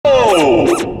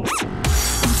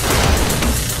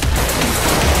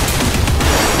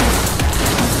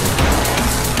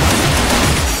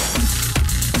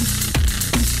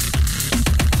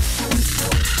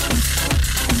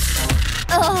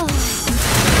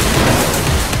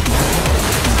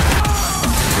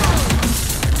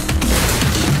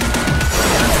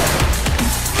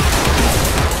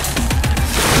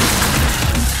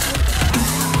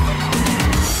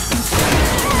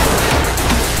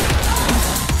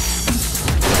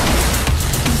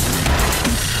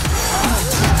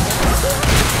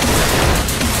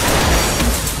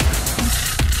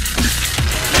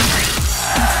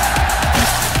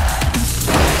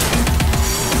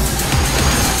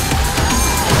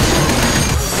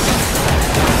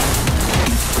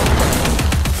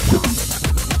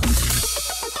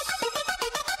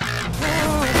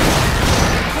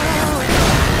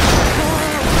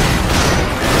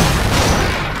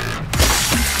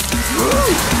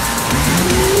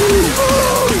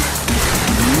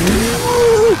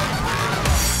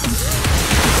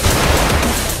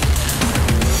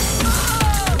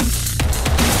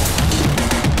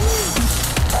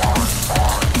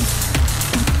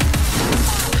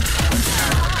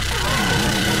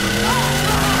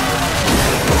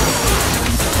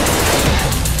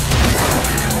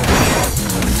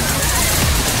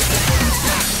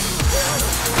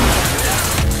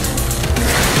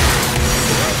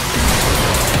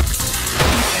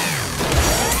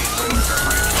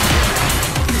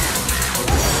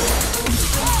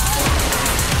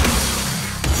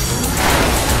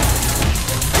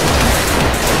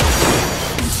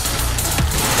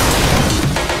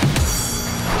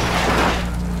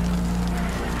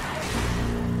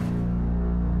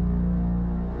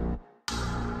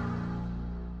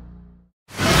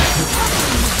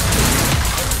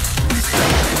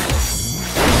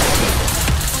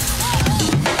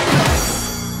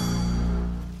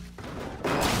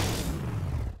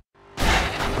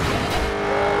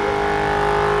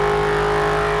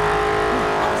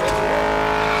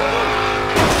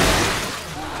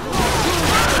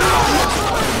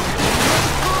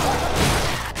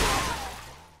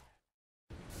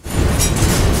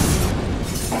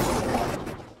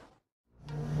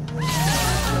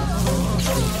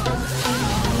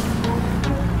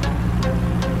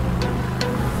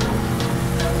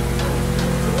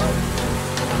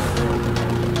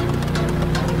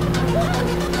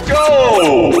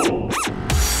go!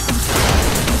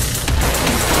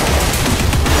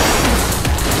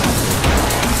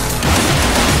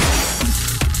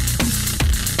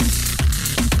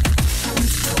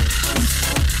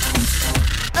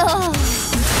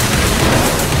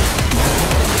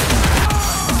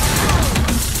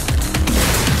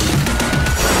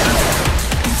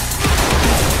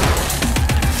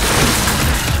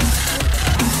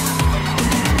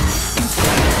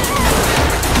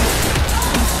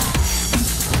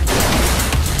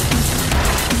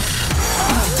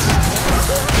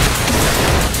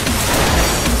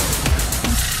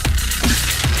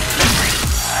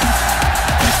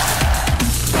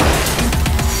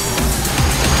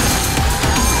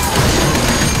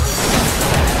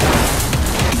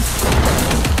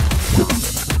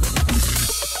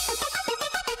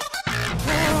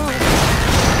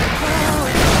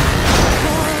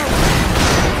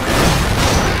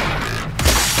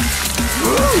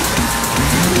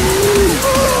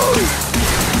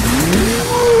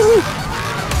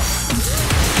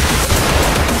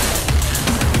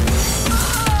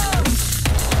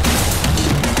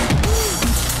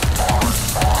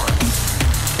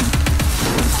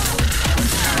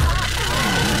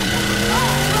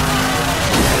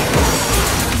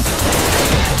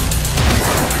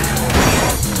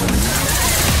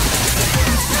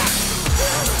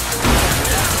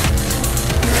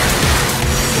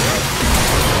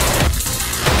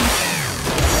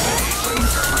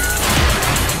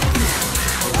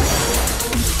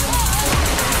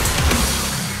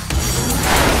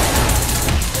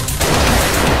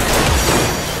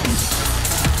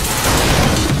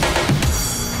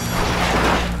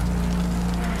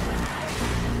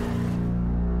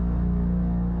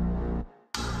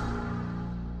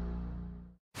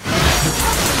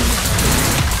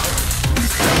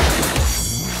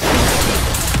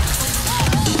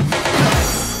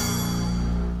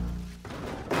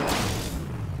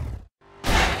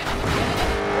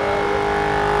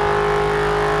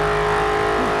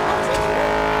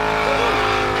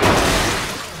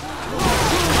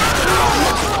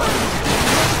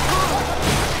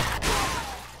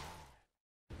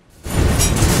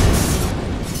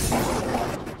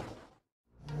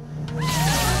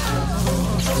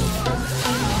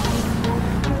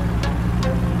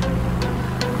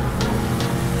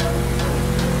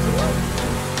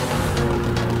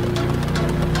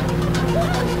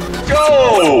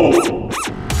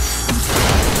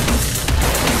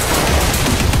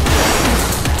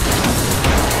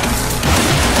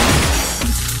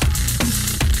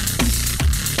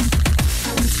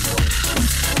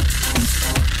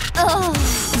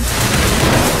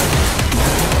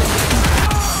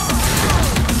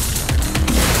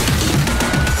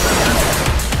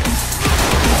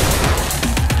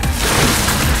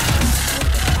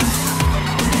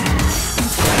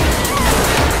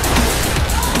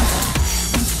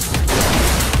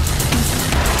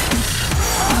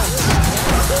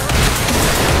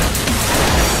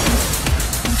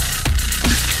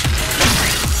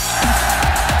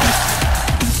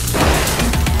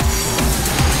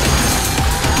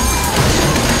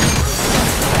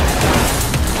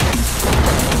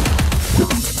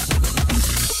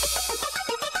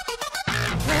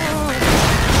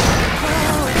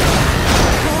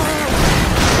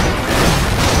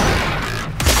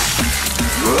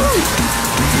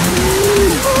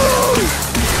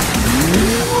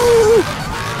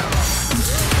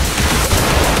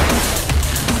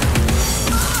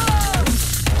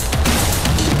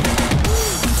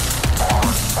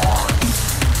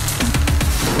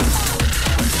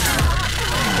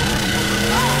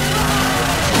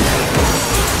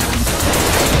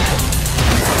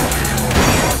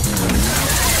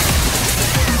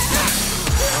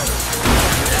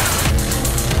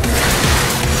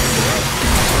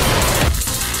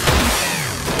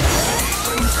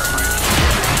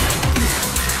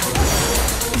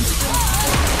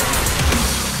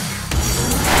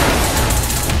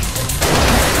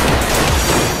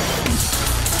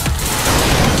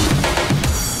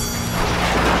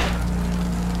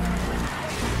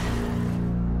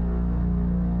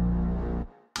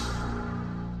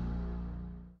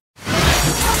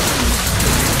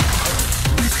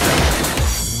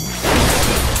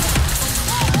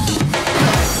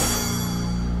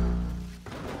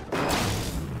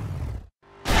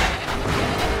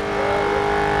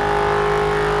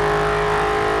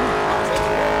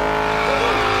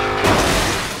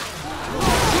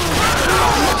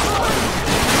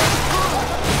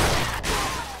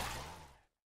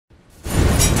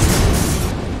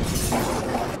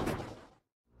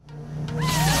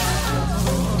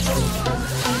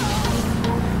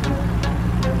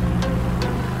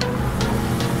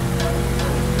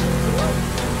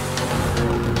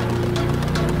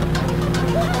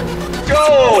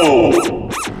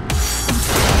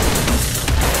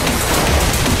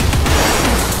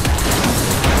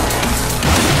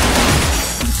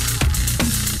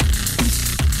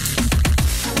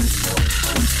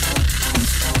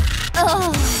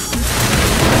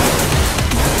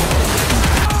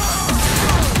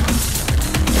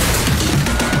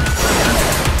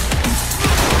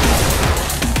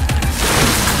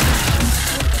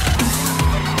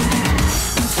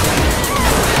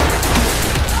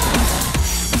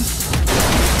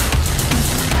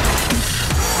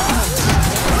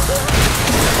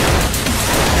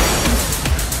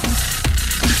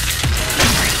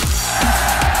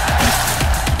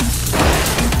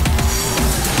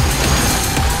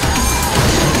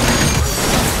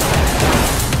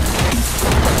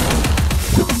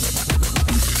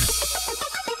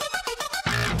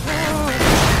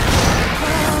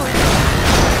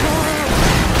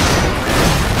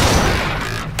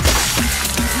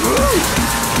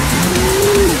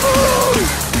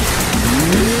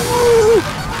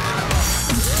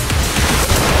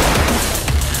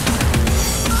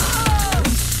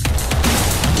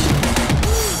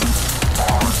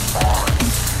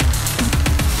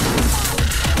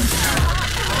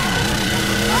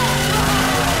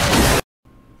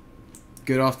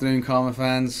 Good afternoon, Karma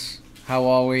fans. How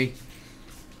are we?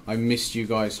 I missed you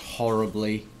guys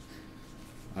horribly.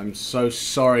 I'm so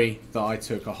sorry that I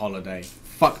took a holiday.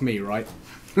 Fuck me, right?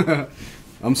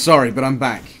 I'm sorry, but I'm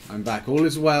back. I'm back. All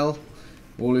is well.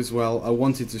 All is well. I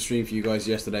wanted to stream for you guys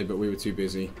yesterday, but we were too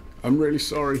busy. I'm really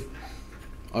sorry.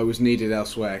 I was needed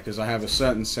elsewhere because I have a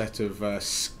certain set of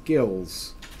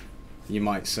skills, you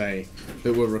might say,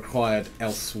 that were required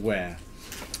elsewhere.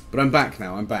 But I'm back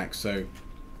now. I'm back, so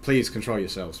please control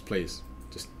yourselves, please.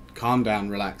 Just calm down,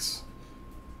 relax.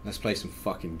 Let's play some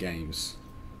fucking games.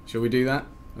 Shall we do that?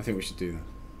 I think we should do that.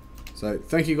 So,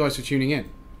 thank you guys for tuning in.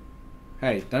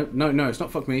 Hey, no, it's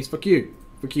not fuck me, it's fuck you.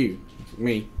 Fuck you. Fuck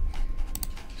me.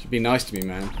 Should be nice to me,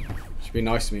 man. Should be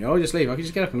nice to me. Oh, just leave. I can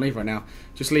just get up and leave right now.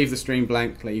 Just leave the stream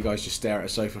blank, let you guys just stare at a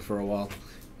sofa for a while.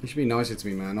 You should be nicer to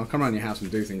me, man. I'll come around your house and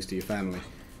do things to your family.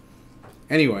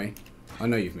 Anyway, I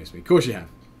know you've missed me. Of course you have.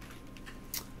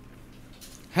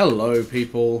 Hello,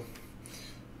 people.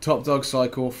 Top Dog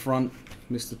Cycle, front,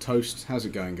 Mr. Toast. How's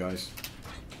it going, guys?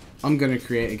 I'm going to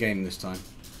create a game this time.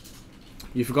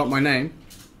 You forgot my name?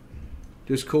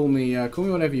 Just call me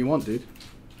whatever you want, dude.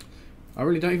 I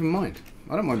really don't even mind.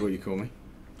 I don't mind what you call me.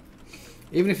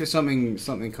 Even if it's something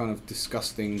kind of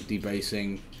disgusting,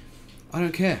 debasing, I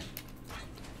don't care.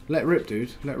 Let rip,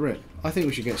 dude. Let rip. I think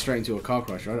we should get straight into a car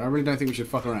crash. I really don't think we should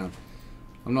fuck around.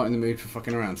 I'm not in the mood for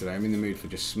fucking around today. I'm in the mood for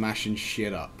just smashing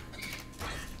shit up.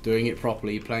 Doing it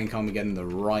properly, playing Carmageddon the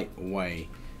right way.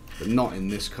 But not in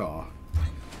this car.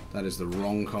 That is the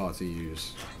wrong car to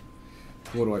use.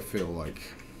 What do I feel like?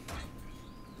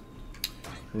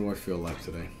 What do I feel like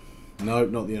today? No,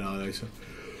 not the Annihilator.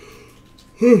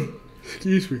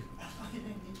 Excuse me.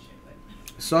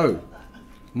 So,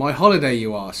 my holiday,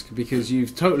 you ask, because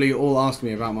you've totally all asked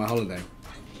me about my holiday.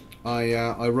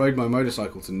 I rode my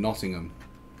motorcycle to Nottingham.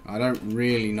 I don't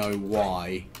really know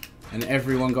why, and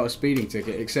everyone got a speeding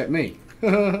ticket except me.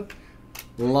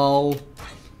 Lol.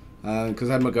 Because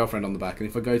I had my girlfriend on the back, and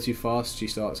if I go too fast, she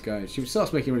starts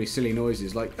making really silly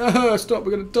noises like, stop,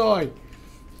 we're gonna die,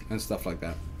 and stuff like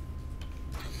that.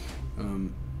 I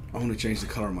want to change the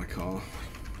colour of my car.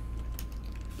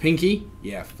 Pinky?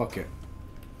 Yeah, fuck it.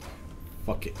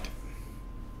 Fuck it.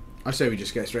 I say we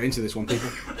just get straight into this one, people.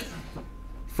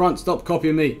 Front, stop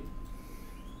copying me.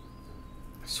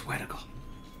 I swear to God.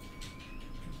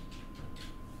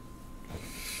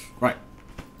 Right.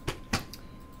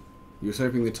 You was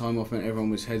hoping the time off meant everyone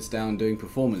was heads down doing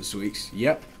performance weeks.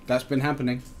 Yep, that's been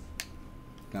happening.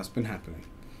 That's been happening.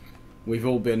 We've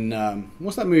all been...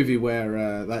 what's that movie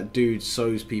where that dude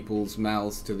sews people's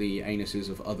mouths to the anuses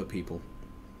of other people?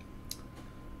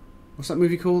 What's that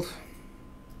movie called?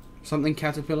 Something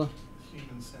Caterpillar?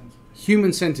 Human Centipede.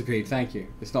 Human Centipede, thank you.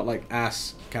 It's not like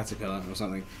Ass Caterpillar or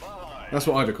something. That's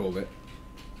what I'd have called it.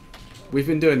 We've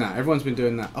been doing that. Everyone's been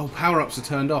doing that. Oh, power-ups are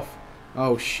turned off.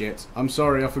 Oh, shit. I'm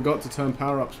sorry, I forgot to turn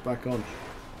power-ups back on.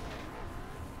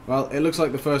 Well, it looks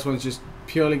like the first one's just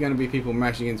purely going to be people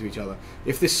mashing into each other.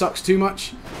 If this sucks too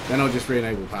much, then I'll just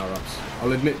re-enable power-ups.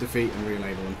 I'll admit defeat and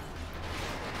re-enable them.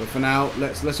 But for now,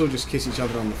 let's all just kiss each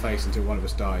other on the face until one of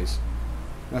us dies.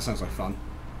 That sounds like fun.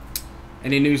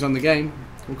 Any news on the game?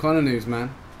 What kind of news,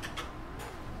 man?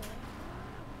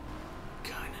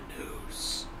 Kind of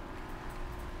news.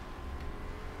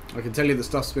 I can tell you that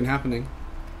stuff's been happening.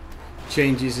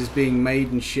 Changes is being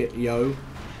made and shit, yo.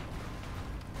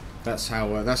 That's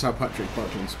how Patrick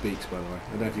Buckland speaks, by the way.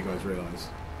 I don't know if you guys realise,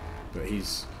 but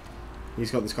he's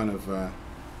got this kind of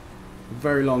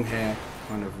very long hair,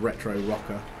 kind of retro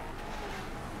rocker.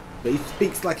 But he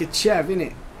speaks like a chav,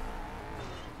 innit?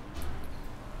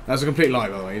 That's a complete lie,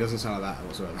 by the way. He doesn't sound like that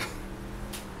whatsoever.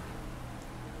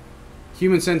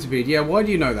 Human Centipede. Yeah, why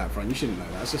do you know that, Front? You shouldn't know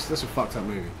that. That's a fucked up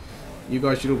movie. You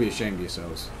guys should all be ashamed of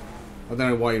yourselves. I don't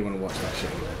know why you'd want to watch that shit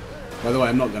anyway. By the way,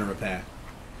 I'm not going to repair.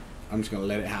 I'm just going to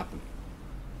let it happen.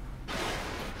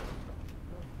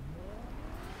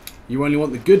 You only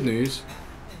want the good news.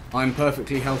 I'm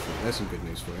perfectly healthy. There's some good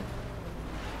news for you.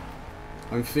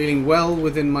 I'm feeling well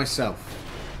within myself.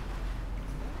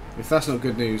 If that's not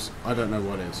good news, I don't know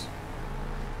what is.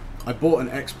 I bought an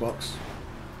Xbox.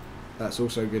 That's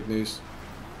also good news.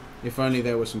 If only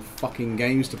there were some fucking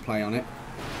games to play on it.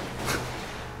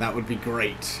 That would be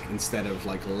great, instead of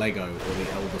like Lego or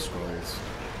the Elder Scrolls.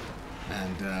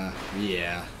 And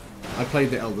yeah, I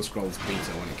played the Elder Scrolls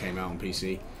beta when it came out on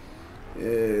PC.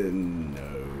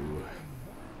 No.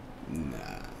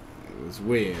 Nah, it was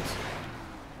weird.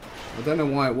 I don't know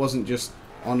why it wasn't just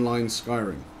online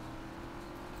Skyrim.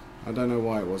 I don't know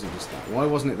why it wasn't just that. Why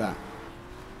wasn't it that?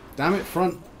 Damn it,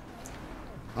 Front.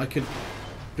 I could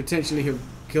potentially have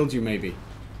killed you, maybe.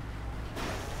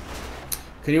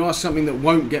 Can you ask something that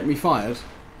won't get me fired?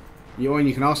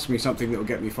 You can ask me something that will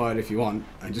get me fired if you want.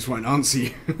 I just won't answer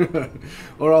you.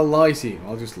 Or I'll lie to you.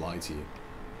 I'll just lie to you.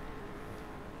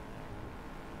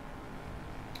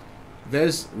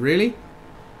 Really?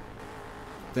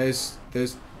 There's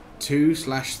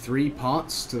 2/3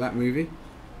 parts to that movie?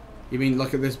 You mean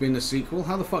like there's been a sequel?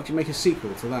 How the fuck do you make a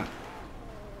sequel to that?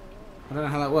 I don't know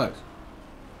how that works.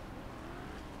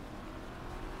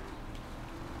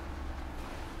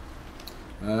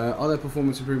 Are there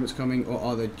performance improvements coming, or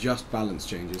are there just balance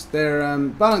changes?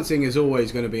 Balancing is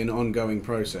always going to be an ongoing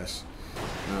process.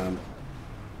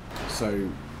 So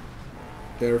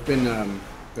there have been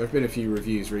a few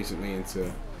reviews recently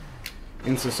into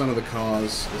some of the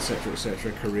cars,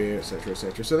 etc., career,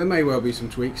 etc. So there may well be some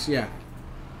tweaks. Yeah.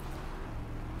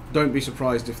 Don't be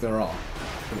surprised if there are.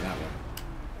 Put it that way.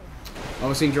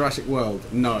 Have I seen Jurassic World?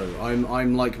 No.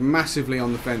 I'm like massively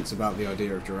on the fence about the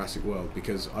idea of Jurassic World,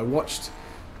 because I watched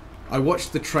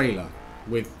the trailer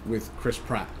with Chris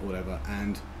Pratt or whatever,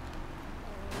 and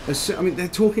I mean they're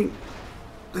talking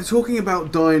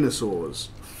about dinosaurs,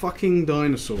 fucking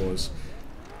dinosaurs,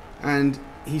 and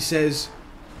he says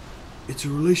it's a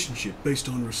relationship based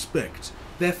on respect.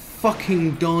 They're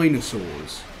fucking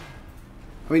dinosaurs.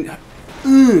 I mean,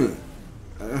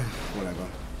 whatever.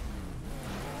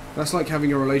 That's like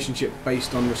having a relationship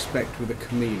based on respect with a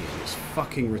chameleon. It's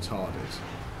fucking retarded.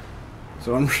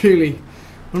 So I'm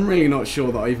really not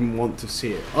sure that I even want to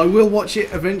see it. I will watch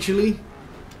it eventually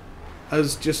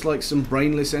as just like some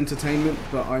brainless entertainment,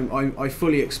 but I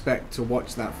fully expect to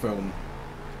watch that film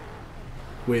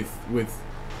with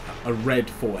a red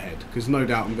forehead, because no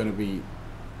doubt I'm going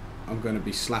to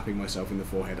be slapping myself in the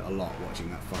forehead a lot watching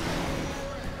that fucking movie.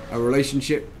 A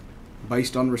relationship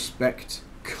based on respect?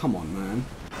 Come on, man.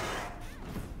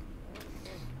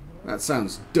 That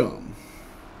sounds dumb.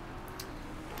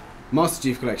 Master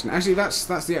Chief Collection. Actually, that's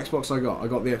the Xbox I got. I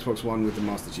got the Xbox One with the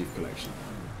Master Chief Collection.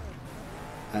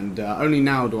 And only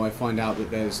now do I find out that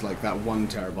there's like that 1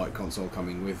 terabyte console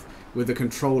coming with the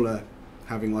controller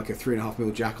having like a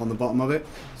 3.5mm jack on the bottom of it,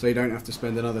 so you don't have to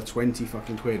spend another 20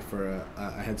 fucking quid for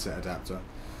a headset adapter.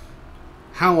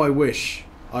 How I wish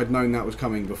I'd known that was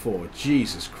coming before.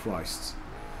 Jesus Christ.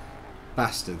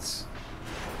 Bastards.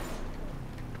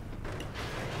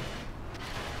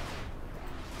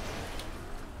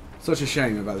 Such a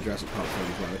shame about the Jurassic Park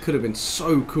film as well. It could have been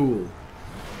so cool.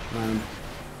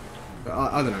 But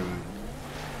I don't know, man.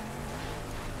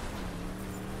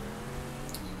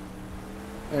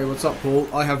 Hey, what's up, Paul?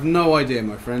 I have no idea,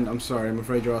 my friend. I'm sorry. I'm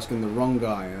afraid you're asking the wrong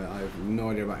guy. I have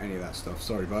no idea about any of that stuff.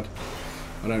 Sorry, bud.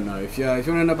 I don't know. If you want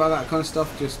to know about that kind of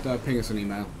stuff, just ping us an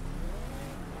email.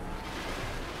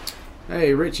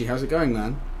 Hey, Richie, how's it going,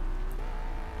 man?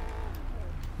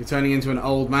 You're turning into an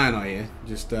old man, are you?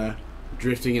 Just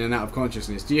drifting in and out of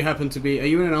consciousness. Do you happen to be... Are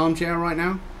you in an armchair right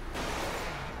now?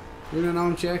 You in an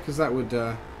armchair? Because that would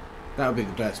be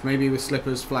the best. Maybe with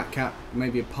slippers, flat cap,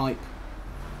 maybe a pipe.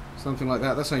 Something like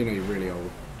that. That's how you know you're really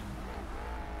old.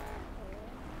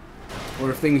 Or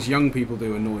if things young people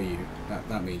do annoy you,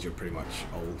 that means you're pretty much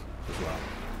old as well.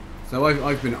 So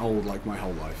I've been old like my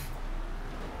whole life.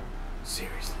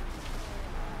 Seriously.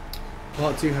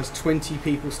 Part 2 has 20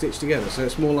 people stitched together, so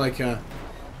it's more like a...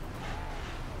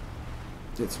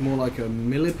 It's more like a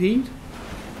millipede?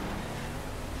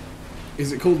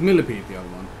 Is it called Millipede, the other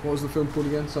one? What was the film called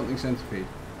again? Something Centipede.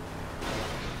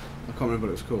 I can't remember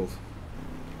what it was called.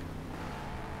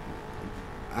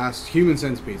 As Human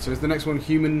Centipede. So is the next one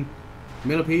Human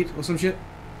Millipede or some shit?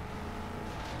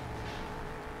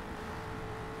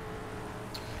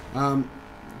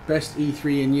 Best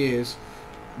E3 in years.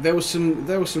 There was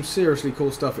some seriously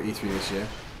cool stuff at E3 this year.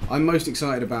 I'm most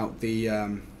excited about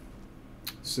the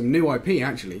some new IP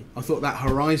actually. I thought that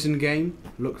Horizon game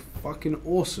looked fucking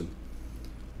awesome.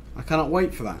 I cannot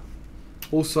wait for that.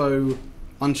 Also,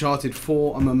 Uncharted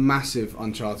 4. I'm a massive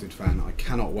Uncharted fan. I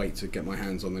cannot wait to get my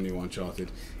hands on the new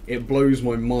Uncharted. It blows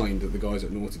my mind that the guys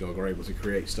at Naughty Dog are able to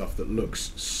create stuff that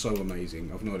looks so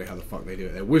amazing. I've no idea how the fuck they do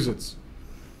it. They're wizards.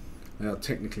 They are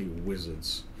technically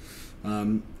wizards.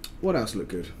 What else looked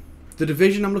good? The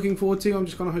Division I'm looking forward to. I'm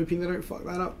just kind of hoping they don't fuck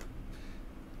that up.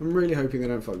 I'm really hoping they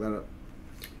don't fuck that up.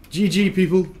 GG,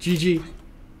 people. GG.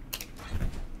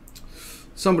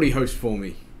 Somebody host for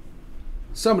me.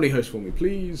 Somebody host for me,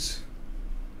 please.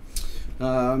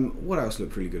 What else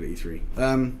looked really good at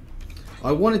E3?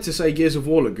 I wanted to say Gears of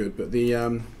War looked good, but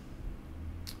the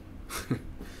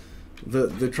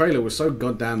the trailer was so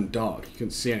goddamn dark you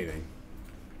couldn't see anything.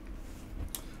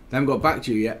 They haven't got back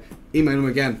to you yet. Email them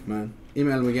again, man.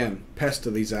 Email them again.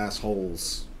 Pester these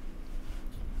assholes.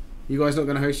 You guys not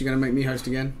going to host? You're going to make me host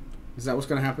again? Is that what's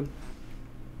going to happen?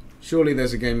 Surely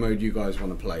there's a game mode you guys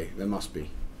want to play. There must be.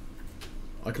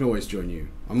 I can always join you.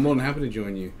 I'm more than happy to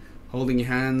join you. Holding your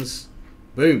hands.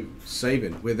 Boom.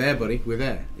 Saving. We're there, buddy. We're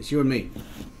there. It's you and me.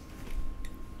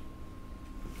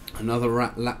 Another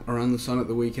lap around the sun at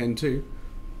the weekend too.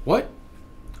 What?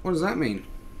 What does that mean?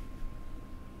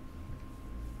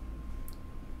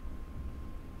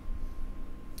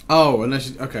 Oh,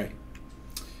 unless you, okay.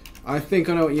 I think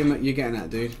I know what you're getting at,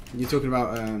 dude. You're talking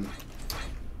about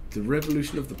the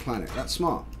revolution of the planet. That's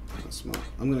smart. That's smart.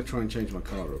 I'm going to try and change my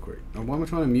car real quick. Oh, why am I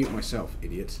trying to mute myself,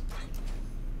 idiot?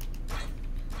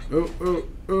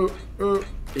 Oh.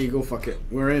 Eagle, fuck it.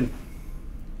 We're in.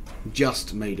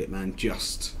 Just made it, man.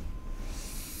 Just.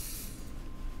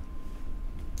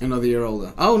 Another year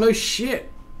older. Oh, no shit!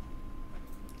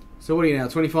 So what are you now,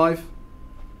 25?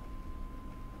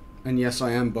 And yes,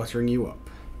 I am buttering you up.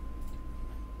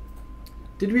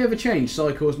 Did we ever change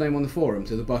Psycor's name on the forum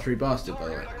to the Buttery Bastard, by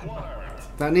the way?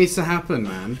 That needs to happen,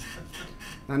 man.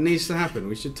 That needs to happen.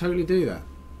 We should totally do that.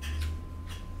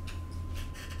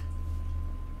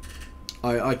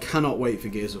 I cannot wait for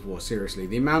Gears of War, seriously.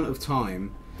 The amount of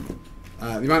time,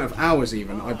 the amount of hours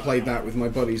even, I played that with my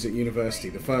buddies at university,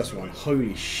 the first one.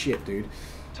 Holy shit, dude.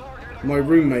 My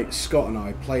roommate, Scott, and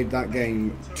I played that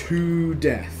game to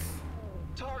death.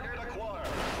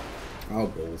 Oh,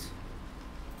 balls.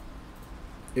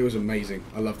 It was amazing.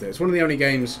 I loved it. It's one of the only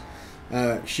games,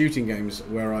 shooting games,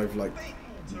 where I've, like,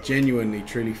 genuinely,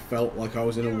 truly felt like I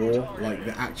was in a war. Like,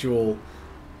 the actual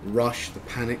rush, the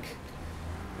panic.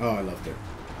 Oh, I loved it.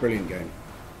 Brilliant game.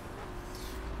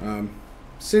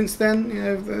 Since then,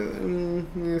 yeah,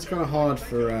 it's kind of hard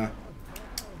for...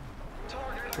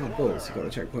 Oh, balls. You got the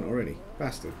checkpoint already.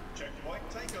 Bastard.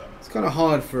 It's kind of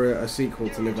hard for a sequel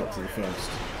to live up to the first.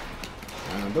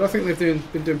 But I think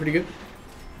they've been doing pretty good.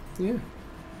 Yeah.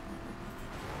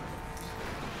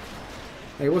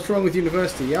 Hey, what's wrong with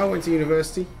university? Yeah, I went to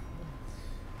university.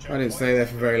 I didn't stay there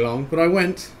for very long, but I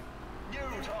went.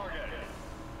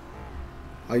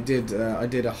 I did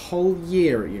a whole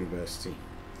year at university.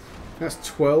 That's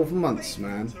 12 months,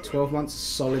 man. 12 months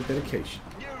solid dedication.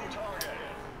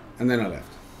 And then I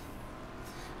left.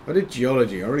 I did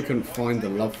geology. I really couldn't find the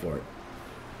love for it.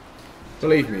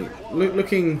 Believe me,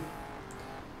 looking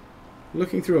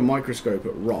through a microscope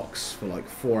at rocks for like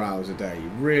 4 hours a day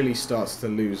really starts to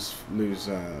lose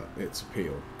its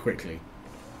appeal quickly.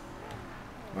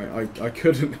 I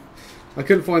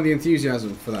couldn't find the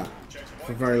enthusiasm for that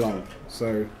for very long,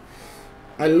 so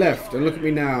I left. And look at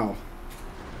me now,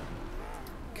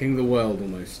 king of the world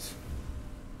almost.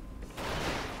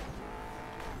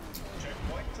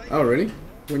 Oh really?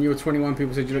 When you were 21,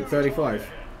 people said you looked 35.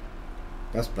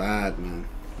 That's bad, man.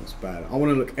 That's bad. I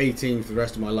want to look 18 for the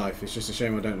rest of my life. It's just a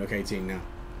shame I don't look 18 now.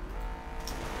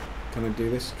 Can I do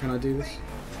this? Can I do this?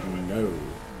 No.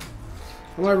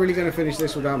 Am I really going to finish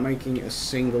this without making a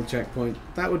single checkpoint?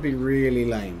 That would be really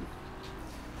lame.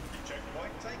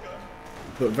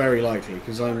 But very likely,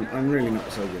 because I'm really not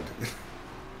so good.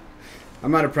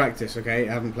 I'm out of practice, okay?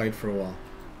 I haven't played for a while.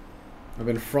 I've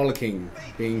been frolicking,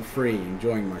 being free,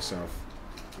 enjoying myself.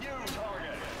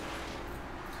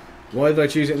 Why did I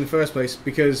choose it in the first place?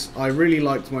 Because I really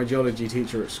liked my geology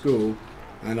teacher at school,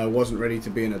 and I wasn't ready to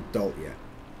be an adult yet,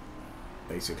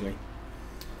 basically.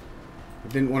 I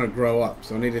didn't want to grow up,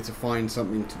 so I needed to find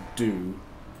something to do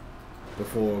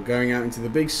before going out into the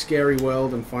big scary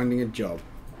world and finding a job.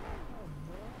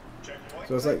 So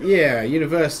I was like, yeah,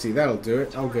 university, that'll do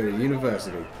it. I'll go to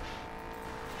university.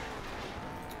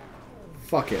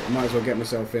 Fuck it, I might as well get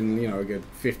myself in, you know, a good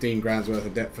 15 grand's worth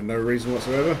of debt for no reason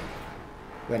whatsoever.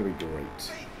 That'll be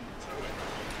great.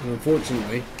 And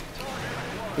unfortunately,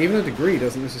 even a degree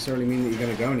doesn't necessarily mean that you're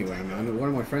going to go anywhere, man. One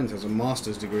of my friends has a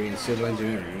master's degree in civil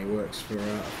engineering and he works for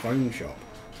a phone shop.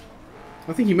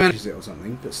 I think he manages it or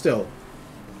something, but still,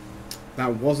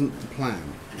 that wasn't the plan.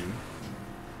 You know?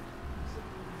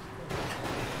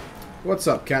 What's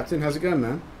up, Captain? How's it going,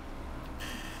 man?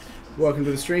 Welcome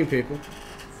to the stream, people.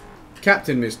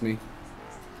 Captain missed me.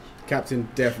 Captain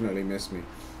definitely missed me.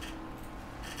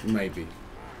 Maybe.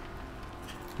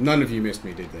 None of you missed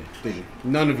me, did they? Did you?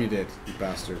 None of you did, you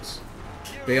bastards.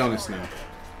 Be honest now.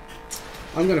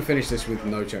 I'm going to finish this with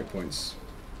no checkpoints.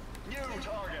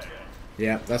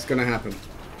 Yeah, that's going to happen.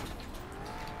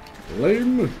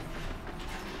 Lame.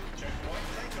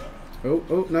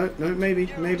 Oh, no,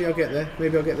 maybe I'll get there.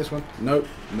 Maybe I'll get this one. Nope.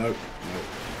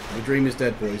 The dream is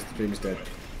dead, boys. The dream is dead.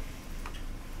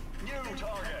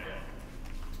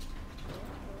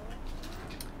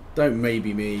 Don't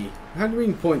maybe me. How do you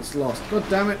mean points lost? God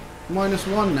damn it.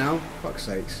 -1 now. Fuck's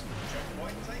sakes.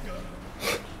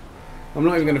 I'm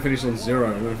not even going to finish on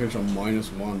 0. I'm going to finish on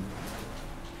 -1.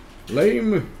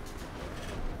 Lame.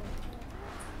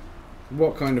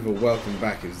 What kind of a welcome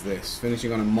back is this?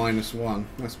 Finishing on a -1?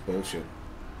 That's bullshit.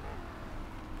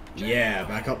 Yeah,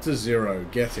 back up to 0.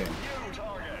 Get in.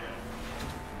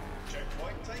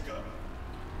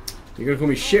 You're gonna call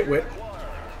me shitwit?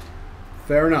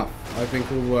 Fair enough. I've been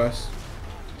called worse.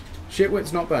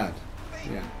 Shitwit's not bad.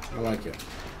 Yeah, I like it.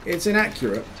 It's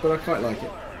inaccurate, but I quite like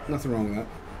it. Nothing wrong with that.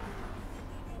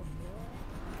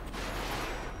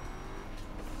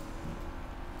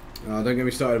 Don't get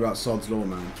me started about Sod's Law,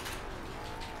 man.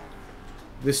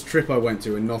 This trip I went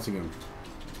to in Nottingham.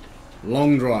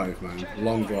 Long drive, man.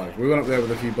 Long drive. We went up there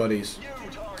with a few buddies.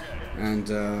 And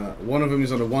one of them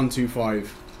is on a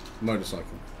 125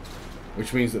 motorcycle.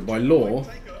 Which means that by law,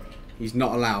 he's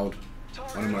not allowed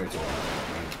on a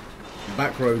motorbike.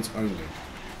 Back roads only.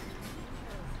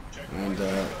 And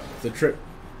the trip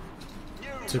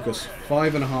took us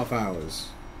 5.5 hours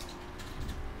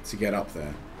to get up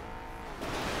there.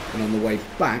 And on the way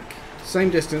back, same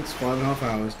distance, 5.5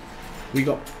 hours, we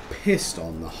got pissed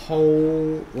on the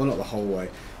whole, well, not the whole way,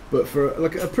 but for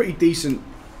like a pretty decent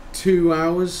 2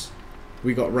 hours,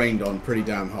 we got rained on pretty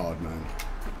damn hard, man.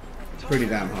 Pretty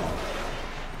damn hard.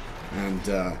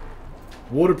 And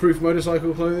waterproof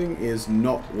motorcycle clothing is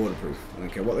not waterproof. I don't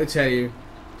care what they tell you,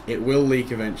 it will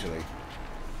leak eventually.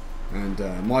 And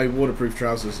my waterproof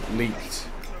trousers leaked,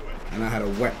 and I had a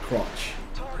wet crotch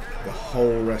the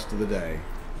whole rest of the day.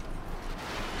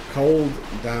 Cold,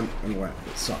 damp, and wet.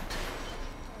 It sucked.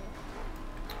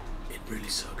 It really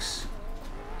sucks.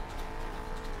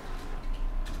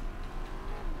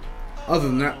 Other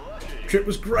than that, trip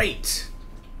was great.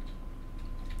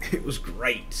 It was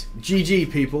great. GG,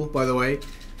 people, by the way.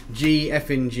 G.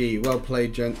 Well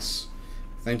played, gents.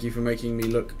 Thank you for making me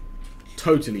look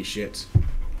totally shit.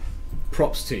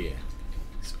 Props to you.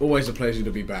 It's always a pleasure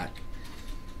to be back.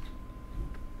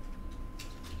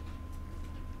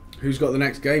 Who's got the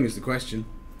next game is the question.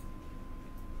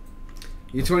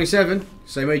 You're 27,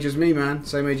 same age as me, man.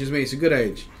 Same age as me. It's a good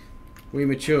age. We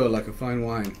mature like a fine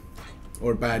wine.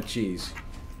 Or a bad cheese.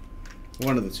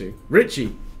 One of the two.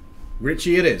 Richie.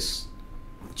 Richie it is.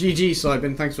 GG,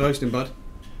 Sybin. Thanks for hosting, bud.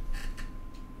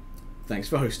 Thanks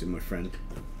for hosting, my friend.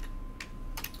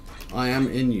 I am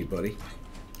in you, buddy.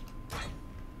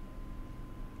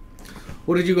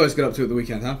 What did you guys get up to at the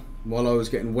weekend, huh? While I was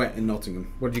getting wet in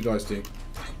Nottingham. What did you guys do?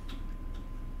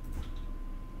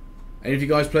 Any of you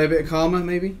guys play a bit of Karma,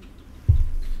 maybe?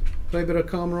 Play a bit of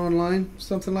Karma online?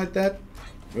 Something like that?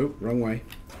 Oh, wrong way.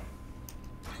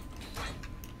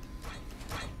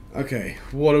 Okay,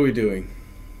 what are we doing?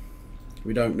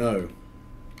 We don't know.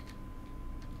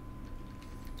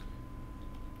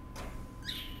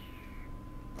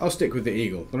 I'll stick with the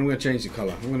eagle, but I'm going to change the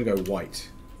colour. I'm going to go white.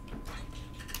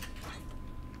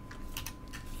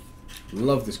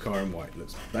 Love this car in white.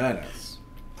 Looks badass.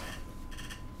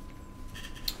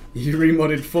 You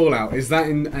remodded Fallout. Is that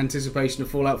in anticipation of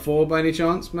Fallout 4 by any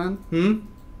chance, man?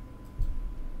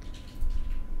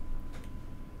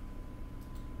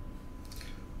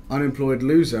 Unemployed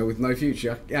loser with no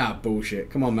future. Yeah, bullshit.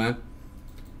 Come on, man.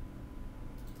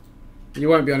 You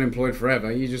won't be unemployed forever.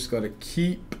 You just got to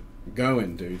keep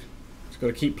going, dude. Just got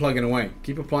to keep plugging away.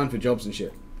 Keep applying for jobs and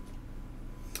shit.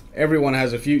 Everyone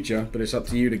has a future, but it's up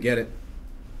to you to get it.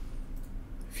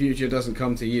 Future doesn't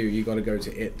come to you. You got to go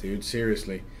to it, dude.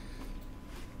 Seriously.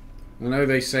 I know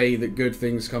they say that good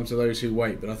things come to those who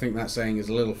wait, but I think that saying is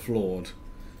a little flawed.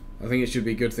 I think it should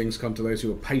be good things come to those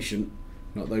who are patient,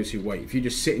 not those who wait. If you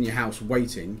just sit in your house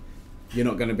waiting, you're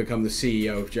not going to become the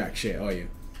CEO of jack shit, are you?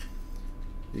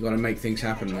 You got to make things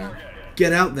happen, man.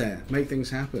 Get out there, make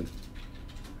things happen.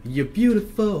 You're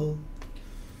beautiful.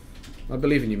 I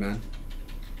believe in you, man.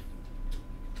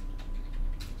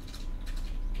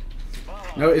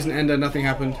 No, it isn't Ender. Nothing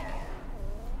happened.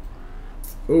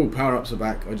 Ooh, power-ups are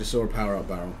back. I just saw a power-up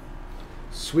barrel.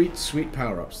 Sweet, sweet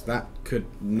power-ups. That could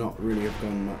not really have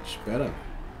gone much better.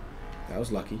 That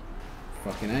was lucky.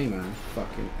 Fucking A, man.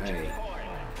 Fucking A.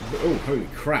 Oh, holy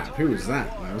crap. Who was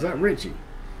that, man? Was that Richie?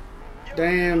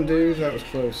 Damn, dude. That was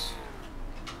close.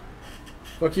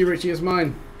 Fuck you, Richie. It's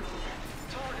mine.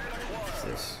 What's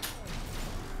this?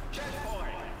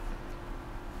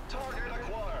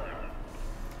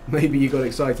 Maybe you got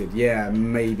excited. Yeah,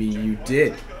 maybe you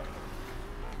did.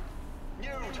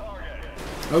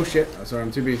 Oh shit. Oh, sorry,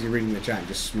 I'm too busy reading the chat and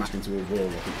just smashed into a wall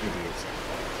like an idiot.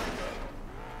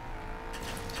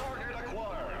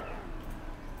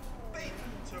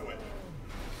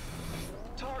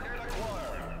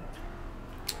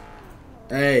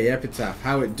 Hey, Epitaph,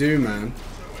 how it do, man?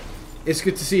 It's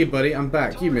good to see you, buddy. I'm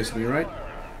back. You missed me, right?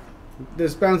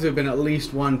 There's bound to have been at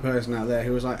least one person out there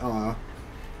who was like, ah,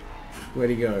 where'd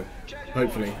he go?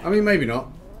 Hopefully. I mean, maybe not.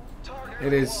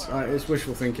 It is. It's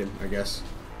wishful thinking, I guess.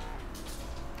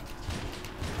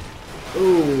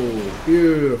 Ooh,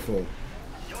 beautiful.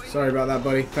 Sorry about that,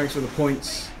 buddy. Thanks for the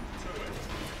points.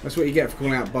 That's what you get for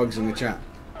calling out bugs in the chat.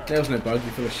 There was no bug.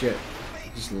 You're full of shit.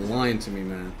 You're just lying to me,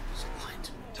 man. Just lying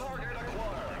to me.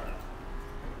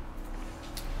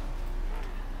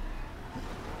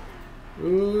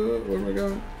 Ooh, where am I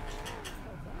going?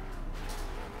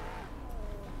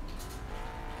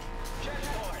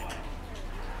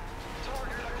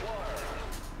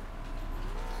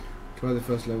 Try the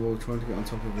first level, trying to get on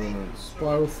top of a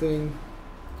spiral thing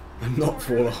and not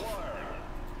fall off.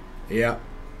 Yeah,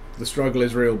 the struggle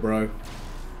is real, bro.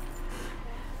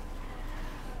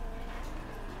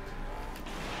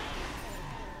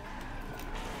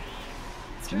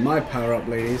 It's my power up,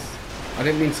 ladies. I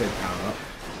didn't mean to say power up.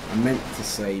 I meant to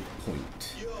say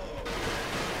point.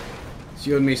 It's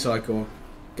you and me, Psycho.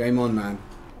 Game on, man.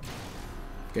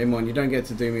 Game on. You don't get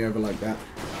to do me over like that.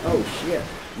 Oh, shit.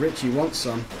 Richie wants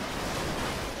some.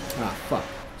 Ah, fuck.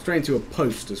 Straight into a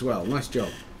post as well. Nice job.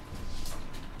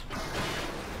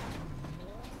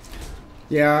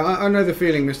 Yeah, I know the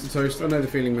feeling, Mr. Toast. I know the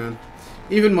feeling, man.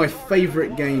 Even my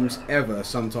favourite games ever,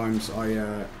 sometimes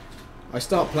I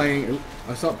start playing,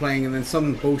 and then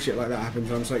some bullshit like that happens,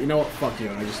 and I'm just like, you know what, fuck you,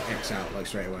 and I just X out, like,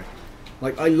 straight away.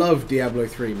 Like, I love Diablo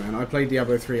 3, man. I play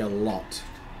Diablo 3 a lot.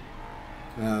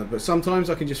 But sometimes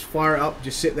I can just fire it up,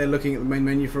 just sit there looking at the main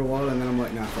menu for a while, and then I'm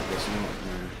like, nah, fuck this, you know what,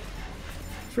 nah.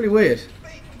 It's really weird.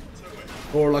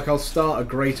 Or, like, I'll start a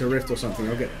Greater Rift or something,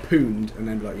 I'll get pooned, and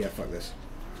then be like, yeah, fuck this.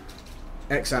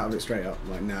 X out of it straight up.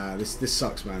 Like, nah, this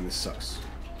sucks, man, this sucks.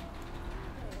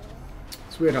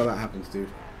 It's weird how that happens, dude.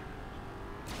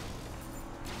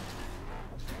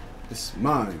 It's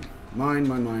mine. Mine.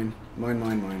 No,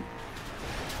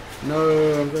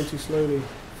 I'm going too slowly.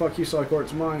 Fuck you, Psychor,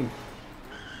 it's mine.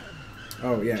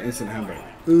 Oh, yeah, instant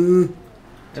handbrake.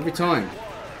 Every time.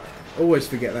 Always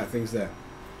forget that thing's there.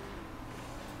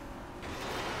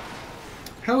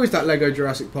 How is that Lego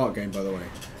Jurassic Park game, by the way?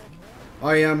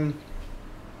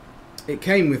 It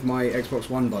came with my Xbox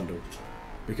One bundle.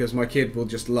 Because my kid will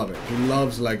just love it. He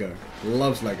loves Lego.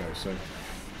 Loves Lego, so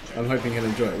I'm hoping he'll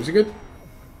enjoy it. Was it good?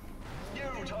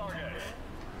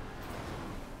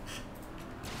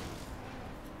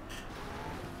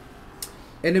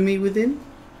 Enemy within?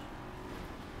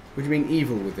 What do you mean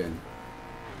evil within?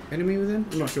 Enemy within?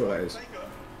 I'm not sure what that is.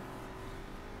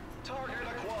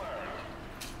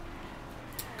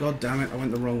 God damn it, I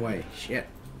went the wrong way. Shit.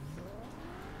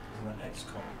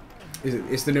 Is it?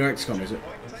 It's the new XCOM, is it?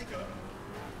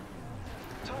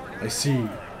 I see. I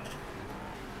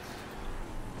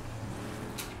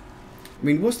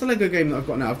mean, what's the Lego game that I've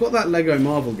got now? I've got that Lego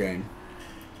Marvel game.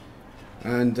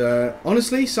 And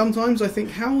honestly, sometimes I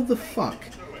think, how the fuck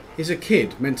is a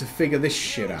kid meant to figure this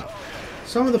shit out?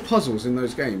 Some of the puzzles in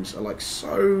those games are like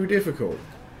so difficult.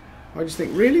 I just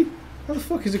think, really? How the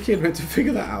fuck is a kid meant to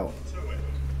figure that out?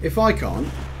 If I can't,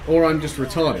 or I'm just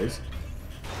retarded,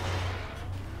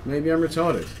 maybe I'm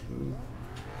retarded.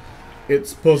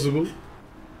 It's possible.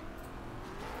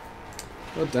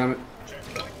 God damn it.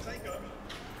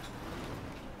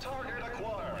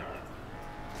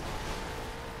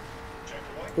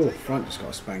 Oh, front just got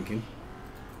a spanking.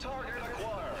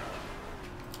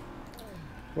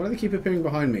 Why do they keep appearing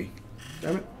behind me?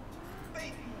 Damn it.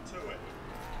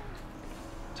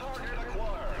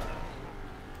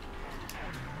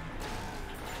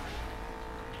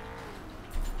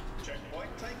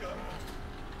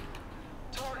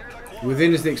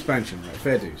 Within is the expansion, right?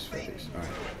 Fair dues, fair dues. Alright.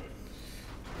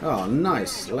 Oh,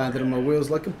 nice. Landed on my wheels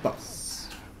like a bus.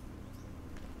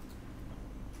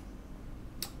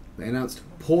 They announced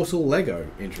Portal Lego.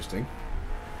 Interesting.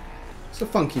 It's a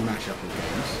funky mashup of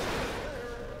games.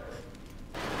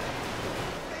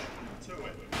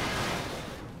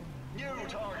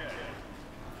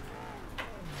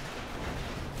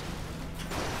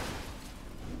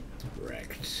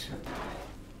 Wrecked.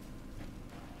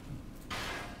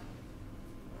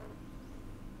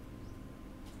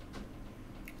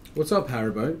 What's up,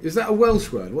 Haribo? Is that a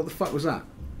Welsh word? What the fuck was that?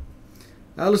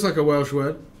 That looks like a Welsh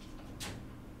word.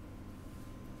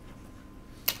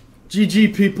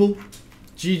 GG, people.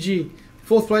 GG.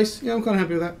 4th place. Yeah, I'm kind of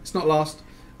happy with that. It's not last.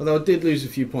 Although I did lose a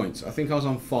few points. I think I was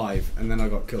on 5 and then I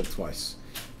got killed twice.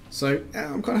 So,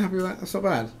 yeah, I'm kind of happy with that. That's not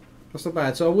bad. That's not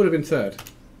bad. So I would have been 3rd.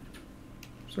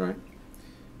 It's alright.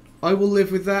 I will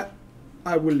live with that.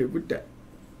 I will live with that.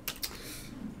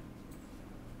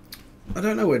 I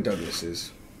don't know where Douglas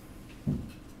is.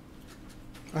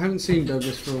 I haven't seen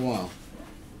Douglas for a while.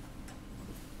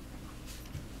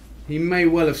 He may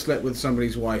well have slept with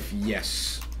somebody's wife,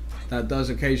 yes. That does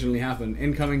occasionally happen.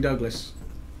 Incoming Douglas.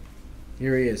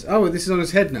 Here he is. Oh, this is on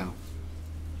his head now.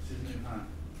 It's his new hat.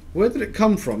 Where did it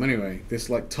come from anyway?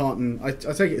 This like tartan. I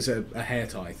take it it's a hair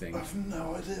tie thing. I've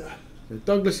no idea. So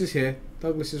Douglas is here.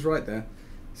 Douglas is right there.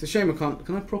 It's a shame I can't.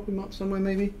 Can I prop him up somewhere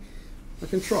maybe? I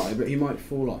can try, but he might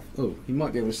fall off. Oh, he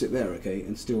might be able to sit there, okay,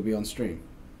 and still be on stream.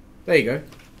 There you go.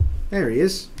 There he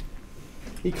is.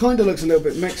 He kind of looks a little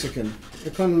bit Mexican.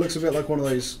 It kind of looks a bit like one of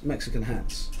those Mexican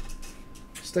hats.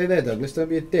 Stay there, Douglas. Don't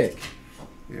be a dick.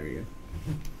 There we go.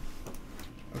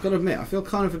 I've got to admit, I feel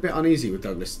kind of a bit uneasy with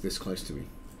Douglas this close to me.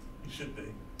 You should be.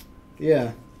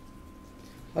 Yeah.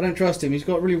 I don't trust him. He's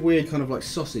got really weird kind of like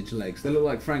sausage legs. They look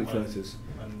like frankfurters.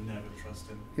 I never trust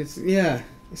him.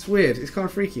 It's weird. It's kind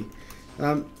of freaky.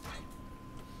 No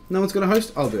one's going to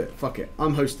host? I'll do it. Fuck it.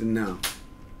 I'm hosting now.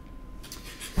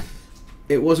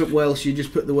 It wasn't Welsh, you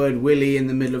just put the word Willy in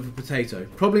the middle of a potato.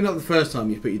 Probably not the first time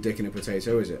you've put your dick in a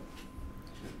potato, is it?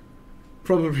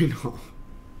 Probably not.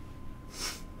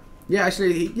 Yeah,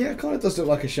 actually, it kind of does look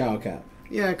like a shower cap.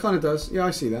 Yeah, it kind of does. Yeah,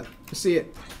 I see that. I see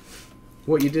it.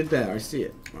 What you did there, I see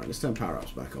it. Right, let's turn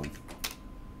power-ups back on.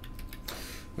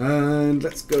 And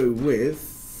let's go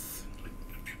with...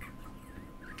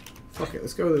 Fuck it,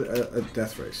 let's go with a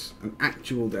death race. An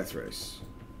actual death race.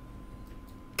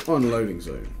 On loading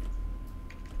zone.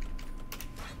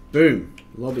 Boom.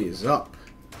 Lobby is up.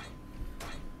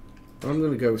 I'm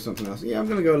going to go with something else. Yeah, I'm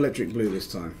going to go electric blue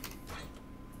this time.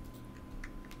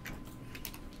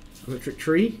 Electric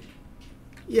tree?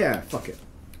 Yeah, fuck it.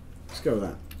 Let's go with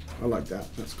that. I like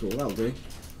that. That's cool. That'll do.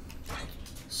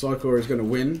 Psychor is going to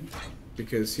win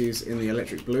because he's in the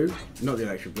electric blue. Not the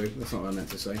electric blue. That's not what I meant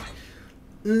to say.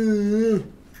 I'm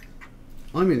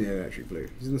in the electric blue.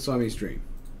 He's in the Siamese Dream.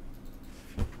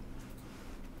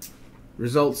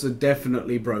 Results are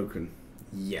definitely broken.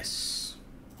 Yes.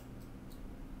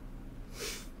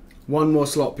 One more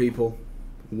slot, people.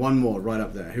 One more right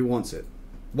up there. Who wants it?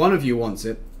 One of you wants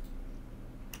it.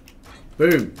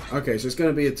 Boom. Okay, so it's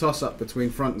going to be a toss-up between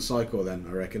Front and Psychor then,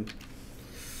 I reckon.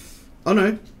 Oh,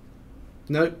 no.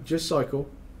 No, just Psychor.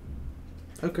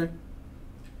 Okay.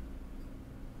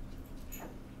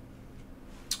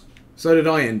 So did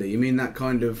I, Ender. You mean that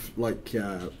kind of, like,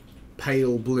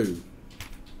 pale blue?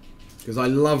 Because I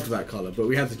loved that colour, but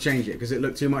we had to change it because it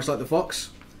looked too much like the fox.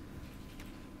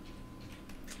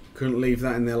 Couldn't leave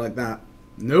that in there like that.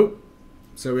 Nope.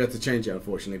 So we had to change it,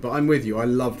 unfortunately. But I'm with you. I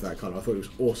loved that colour. I thought it was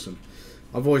awesome.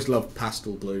 I've always loved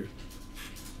pastel blue.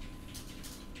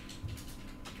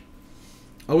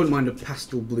 I wouldn't mind a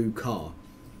pastel blue car.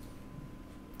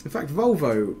 In fact,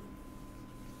 Volvo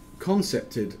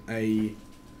concepted a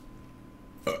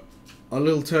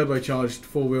little turbocharged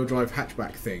four-wheel drive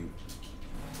hatchback thing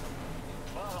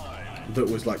that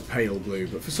was like pale blue,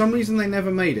 but for some reason they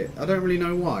never made it. I don't really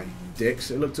know why.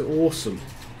 Dicks, it looked awesome.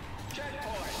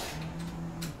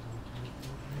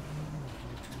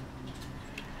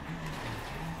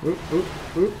 Oop, oop,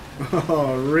 oop.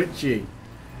 Oh, Richie.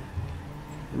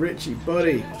 Richie,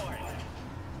 buddy.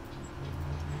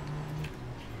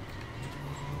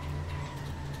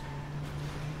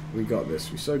 We got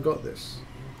this. We so got this.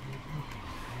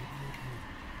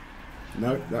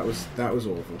 No, that was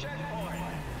awful.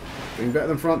 Doing better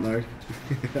than Front though.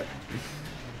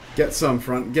 Get some,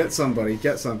 Front. Get somebody.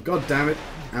 Get some. God damn it,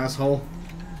 asshole.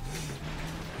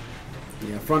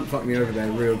 Yeah, Front fucked me over there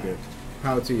real good.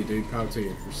 Power to you, dude. Power to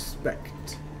you.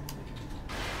 Respect.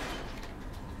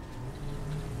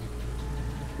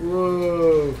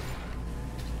 Whoa.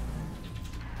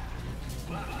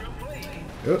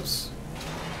 Oops.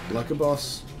 Like a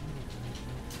boss.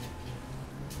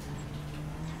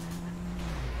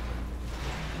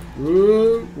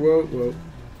 Whoa, whoa, whoa.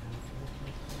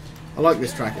 I like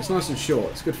this track. It's nice and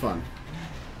short. It's good fun.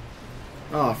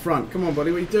 Ah, Front. Come on,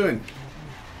 buddy. What are you doing?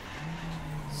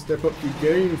 Step up your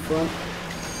game, Front.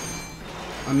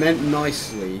 I meant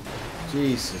nicely.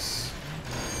 Jesus.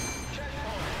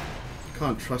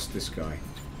 Can't trust this guy.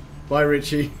 Bye,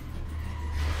 Richie.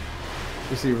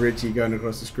 You see Richie going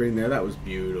across the screen there. That was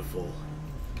beautiful.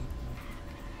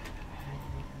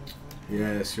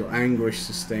 Yes, your anguish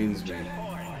sustains me.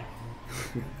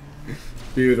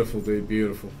 Beautiful, dude.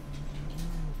 Beautiful.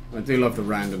 I do love the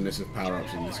randomness of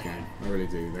power-ups in this game. I really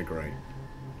do. They're great.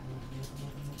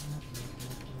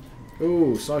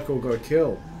 Ooh, Psychor got a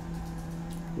kill.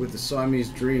 With the Siamese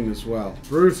Dream as well.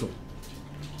 Brutal.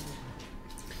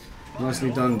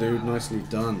 Nicely done, dude. Nicely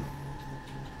done.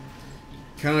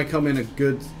 Can I come in a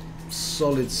good,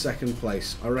 solid second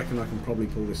place? I reckon I can probably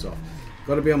pull this off.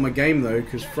 Got to be on my game though,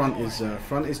 because Front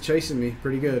is chasing me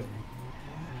pretty good.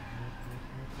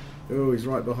 Oh, he's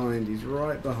right behind. He's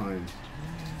right behind.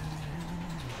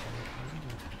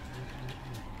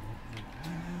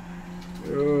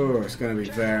 Oh, it's going to be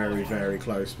very, very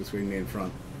close between me and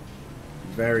front.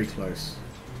 Very close.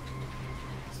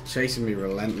 It's chasing me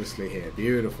relentlessly here.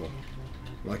 Beautiful.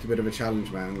 Like a bit of a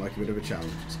challenge, man. Like a bit of a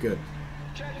challenge. It's good.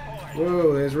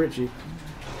 Whoa, there's Richie.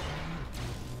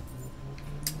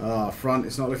 Ah, front.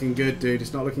 It's not looking good, dude.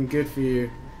 It's not looking good for you.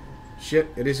 Shit,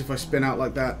 it is if I spin out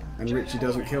like that and Richie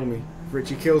doesn't kill me. If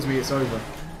Richie kills me, it's over.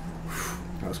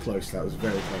 That was close. That was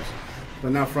very close.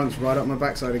 But now front's right up my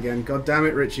backside again. God damn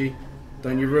it, Richie.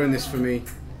 Don't you ruin this for me.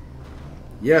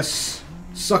 Yes.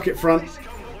 Suck it, front.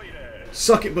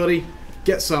 Suck it, buddy.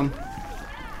 Get some.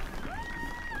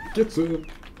 Get some.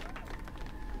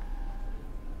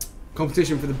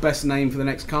 Competition for the best name for the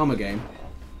next Karma game.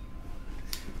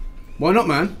 Why not,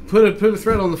 man? Put a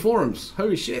thread on the forums.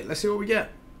 Holy shit. Let's see what we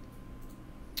get.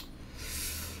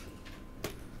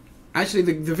 Actually,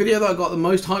 the video that I got the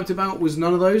most hyped about was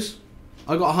none of those.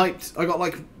 I got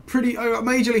majorly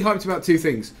hyped about two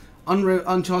things.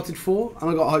 Uncharted 4, and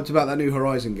I got hyped about that new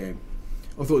Horizon game.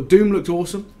 I thought Doom looked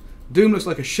awesome. Doom looks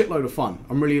like a shitload of fun.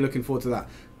 I'm really looking forward to that.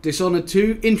 Dishonored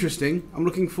 2, interesting. I'm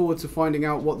looking forward to finding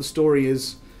out what the story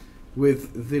is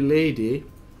with the lady.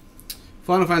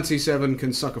 Final Fantasy 7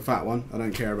 can suck a fat one. I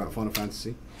don't care about Final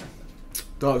Fantasy.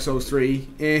 Dark Souls 3,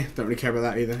 don't really care about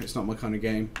that either. It's not my kind of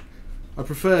game. I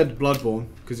preferred Bloodborne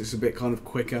because it's a bit kind of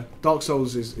quicker. Dark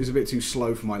Souls is a bit too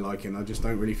slow for my liking. I just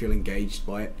don't really feel engaged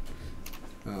by it.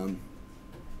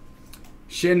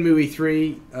 Shenmue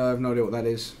 3, I have no idea what that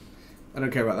is. I don't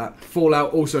care about that.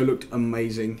 Fallout also looked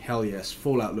amazing. Hell yes,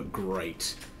 Fallout looked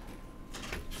great.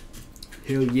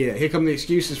 Hell yeah. Here come the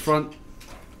excuses, front.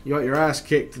 You got your ass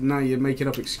kicked and now you're making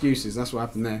up excuses. That's what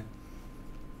happened there.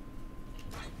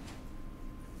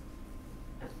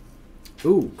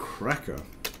 Ooh, Cracker.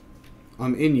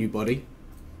 I'm in you, buddy.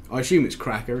 I assume it's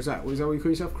Cracker. Is that what you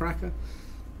call yourself, Cracker?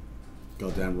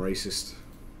 Goddamn racist.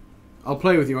 I'll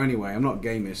play with you anyway. I'm not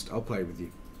gamist. I'll play with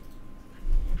you.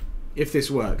 If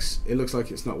this works, it looks like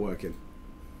it's not working.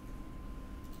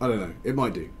 I don't know. It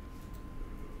might do.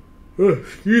 Oh,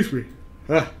 excuse me.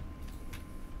 Ah.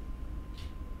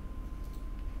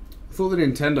 I thought the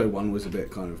Nintendo one was a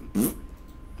bit kind of,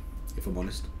 if I'm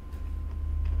honest.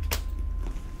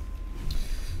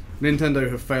 Nintendo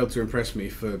have failed to impress me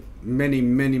for many,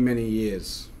 many, many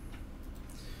years.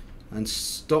 And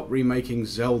stop remaking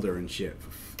Zelda and shit.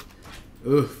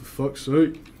 Ugh, for fuck's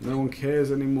sake. No one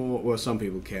cares anymore. Well, some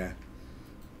people care.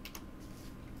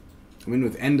 I'm in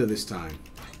with Ender this time.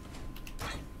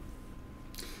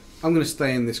 I'm going to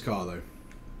stay in this car, though.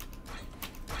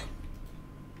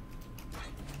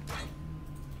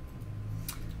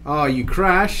 Ah, you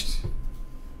crashed.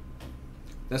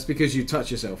 That's because you touch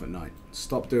yourself at night.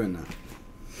 Stop doing that.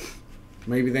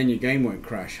 Maybe then your game won't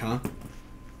crash, huh?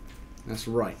 That's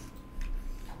right.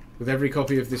 With every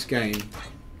copy of this game,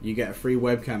 you get a free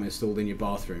webcam installed in your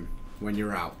bathroom when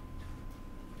you're out.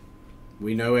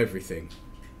 We know everything.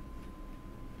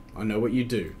 I know what you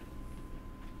do.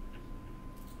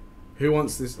 Who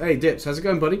wants this? Hey, Dips, how's it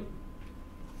going, buddy?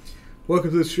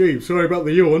 Welcome to the stream. Sorry about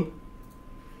the yawn.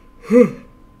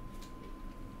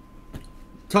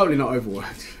 Totally not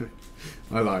overworked.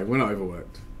 I lie, we're not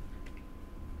overworked.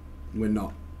 We're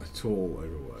not at all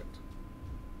overworked.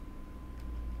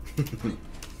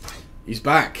 He's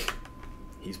back.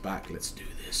 He's back. Let's do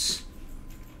this.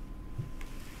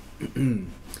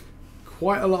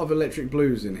 Quite a lot of electric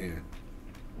blues in here.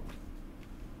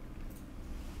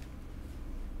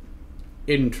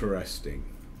 Interesting.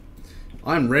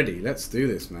 I'm ready. Let's do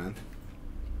this, man.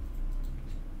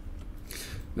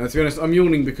 Now, to be honest, I'm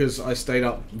yawning because I stayed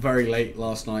up very late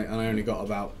last night and I only got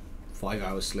about 5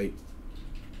 hours sleep.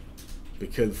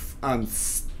 Because I'm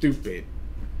stupid.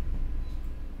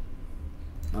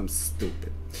 I'm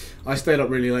stupid. I stayed up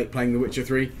really late playing The Witcher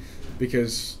 3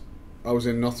 because I was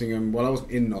in Nottingham. Well, I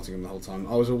wasn't in Nottingham the whole time.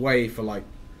 I was away for like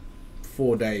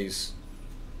 4 days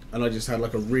and I just had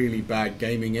like a really bad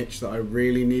gaming itch that I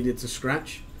really needed to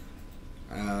scratch.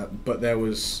 But there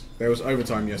was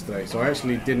overtime yesterday, so I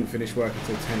actually didn't finish work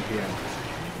until 10 PM.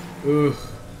 Ugh.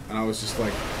 And I was just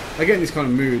like, I get in this kind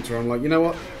of mood where I'm like, you know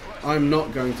what? I'm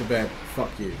not going to bed.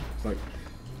 Fuck you. It's like,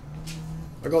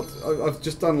 I've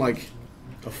just done like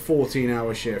a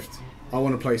 14-hour shift. I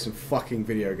want to play some fucking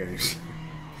video games.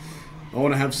 I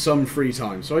want to have some free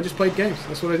time, so I just played games.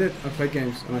 That's what I did. I played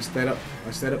games, and I stayed up.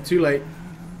 I stayed up too late,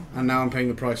 and now I'm paying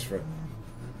the price for it.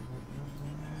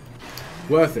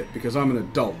 Worth it, because I'm an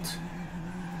adult.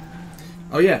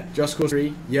 Oh yeah, Just Cause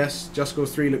 3. Yes, Just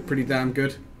Cause 3 looked pretty damn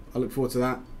good. I look forward to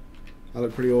that. That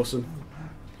looked pretty awesome.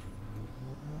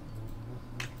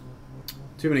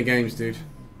 Too many games, dude.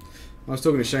 I was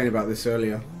talking to Shane about this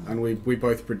earlier, and we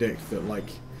both predict that, like,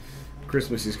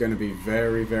 Christmas is going to be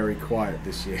very, very quiet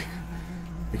this year.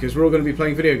 Because we're all going to be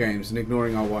playing video games and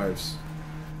ignoring our wives.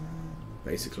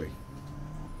 Basically.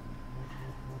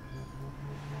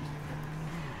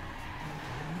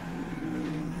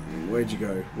 Where'd you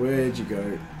go? Where'd you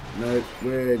go? No,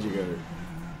 where'd you go?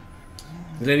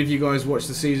 Did any of you guys watch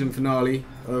the season finale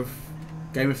of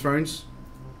Game of Thrones?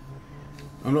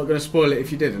 I'm not going to spoil it if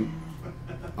you didn't.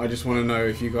 I just want to know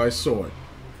if you guys saw it.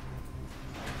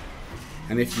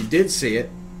 And if you did see it,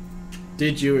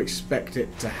 did you expect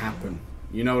it to happen?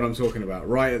 You know what I'm talking about,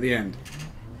 right at the end.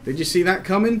 Did you see that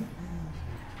coming?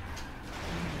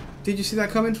 Did you see that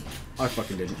coming? I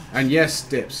fucking didn't. And yes,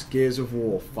 Dips, Gears of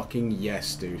War. Fucking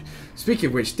yes, dude. Speaking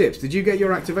of which, Dips, did you get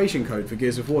your activation code for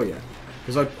Gears of War yet?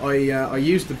 Because I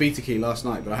used the beta key last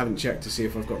night, but I haven't checked to see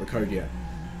if I've got the code yet.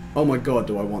 Oh my god,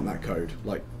 do I want that code.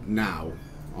 Like, now.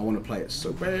 I want to play it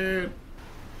so bad.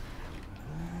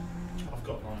 I've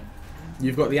got mine.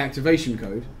 You've got the activation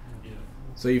code? Yeah.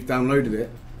 So you've downloaded it?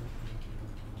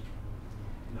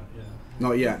 No, yeah.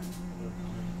 Not yet.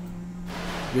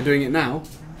 You're doing it now?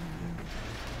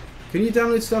 Can you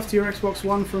download stuff to your Xbox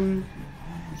One from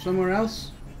somewhere else?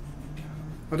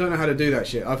 I don't know how to do that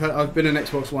shit. I've been an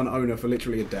Xbox One owner for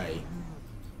literally a day.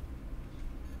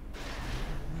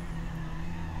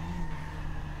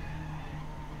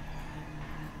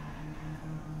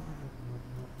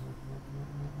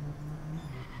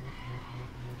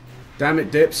 Damn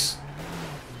it, Dips.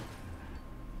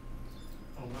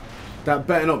 Oh, wow. That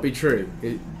better not be true.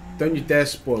 Don't you dare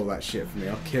spoil that shit for me.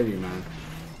 I'll kill you, man.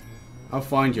 I'll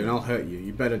find you and I'll hurt you.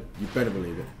 You better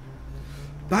believe it.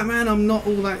 Batman, I'm not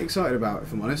all that excited about,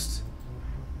 if I'm honest.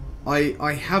 I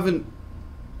haven't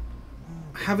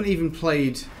even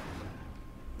played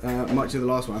much of the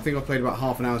last one. I think I played about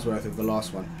half an hour's worth of the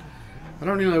last one. I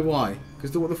don't really know why. Because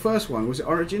the first one, was it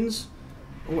Origins?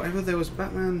 Or whatever, there was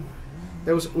Batman...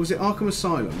 Was it Arkham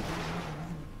Asylum?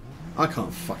 I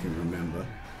can't fucking remember.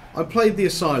 I played the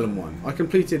Asylum one. I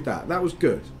completed that. That was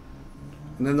good.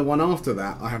 And then the one after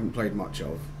that, I haven't played much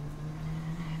of.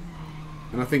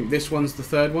 And I think this one's the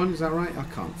third one. Is that right? I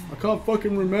can't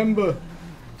fucking remember.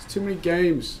 It's too many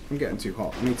games. I'm getting too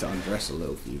hot. I need to undress a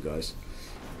little for you guys.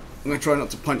 I'm going to try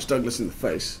not to punch Douglas in the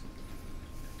face.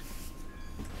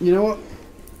 You know what?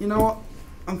 You know what?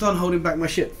 I'm done holding back my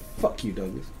shit. Fuck you,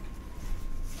 Douglas.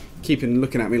 Keeping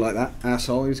looking at me like that,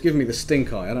 asshole. He was giving me the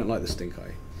stink eye. I don't like the stink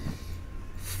eye.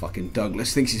 Fucking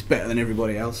Douglas thinks he's better than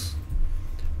everybody else.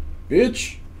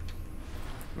 Bitch!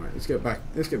 Alright, let's get back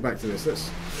to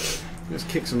this. Let's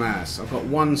kick some ass. I've got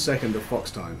 1 second of Fox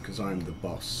time, because I'm the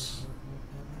boss.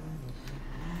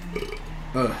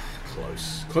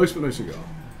 Close. Close but no cigar.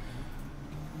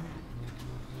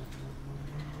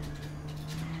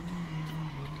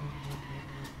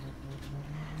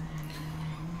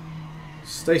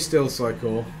 Stay still,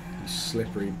 Psychor. You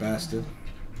slippery bastard.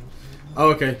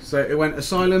 Oh, okay. So it went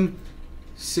Asylum,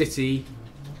 City,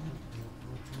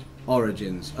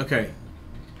 Origins. Okay.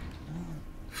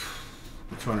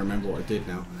 I'm trying to remember what I did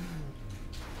now.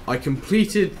 I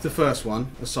completed the first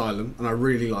one, Asylum, and I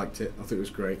really liked it. I thought it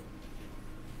was great.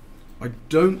 I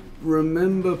don't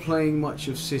remember playing much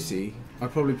of City. I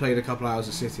probably played a couple hours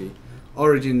of City.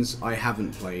 Origins, I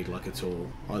haven't played like at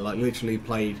all. I like literally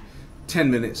played 10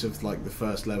 minutes of like the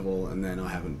first level, and then I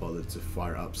haven't bothered to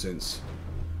fire it up since.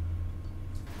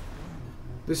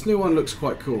 This new one looks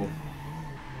quite cool.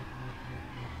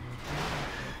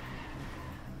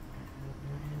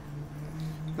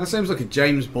 That seems like a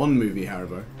James Bond movie,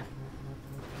 Haribo.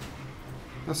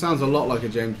 That sounds a lot like a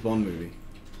James Bond movie.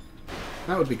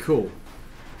 That would be cool.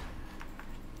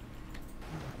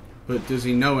 But does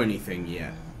he know anything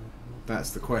yet?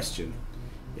 That's the question.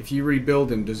 If you rebuild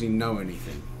him, does he know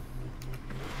anything?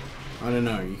 I don't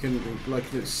know. You can, like,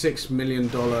 the $6 million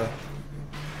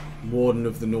Warden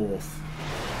of the North.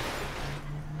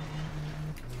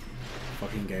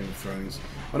 Fucking Game of Thrones.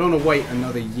 I don't want to wait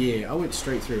another year. I went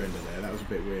straight through into there. That was a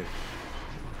bit weird.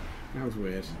 That was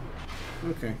weird.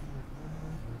 Okay.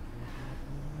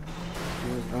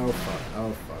 Oh fuck.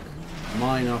 Oh fuck.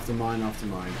 Mine after mine after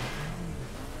mine.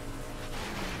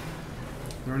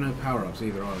 There are no power-ups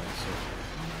either, are there?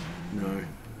 So, no.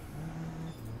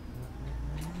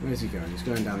 Where's he going? He's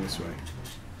going down this way.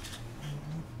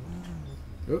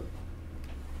 Oh.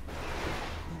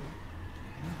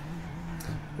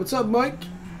 What's up, Mike?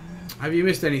 Have you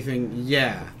missed anything?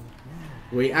 Yeah.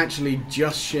 We actually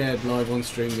just shared live on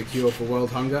stream the cure for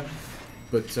world hunger,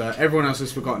 but everyone else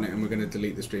has forgotten it, and we're going to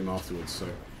delete the stream afterwards, so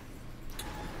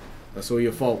that's all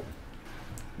your fault.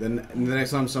 Then the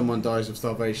next time someone dies of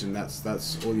starvation,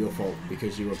 that's all your fault,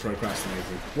 because you were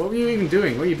procrastinating. What were you even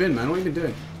doing? Where you been, man? What have you been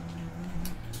doing?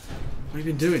 What have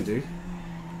you been doing, dude?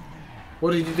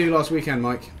 What did you do last weekend,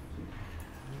 Mike?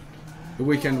 The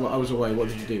weekend I was away, what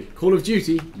did you do? Call of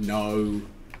Duty? No.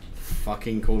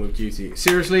 Fucking Call of Duty.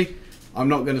 Seriously? I'm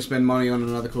not going to spend money on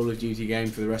another Call of Duty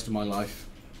game for the rest of my life.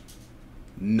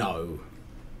 No.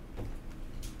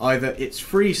 Either it's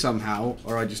free somehow,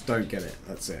 or I just don't get it.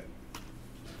 That's it.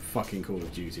 Fucking Call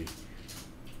of Duty.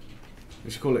 We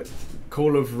should call it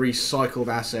Call of Recycled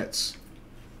Assets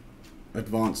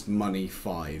Advanced Money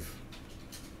 5.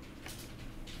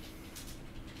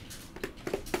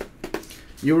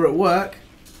 You were at work?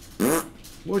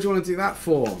 What do you want to do that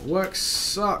for? Work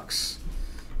sucks.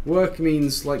 Work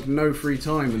means like no free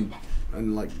time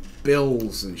and like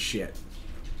bills and shit.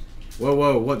 Whoa,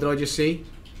 whoa, what did I just see?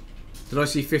 Did I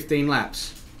see 15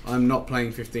 laps? I'm not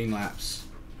playing 15 laps.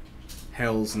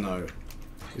 Hells no.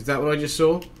 Is that what I just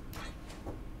saw?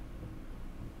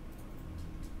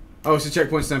 Oh, it's a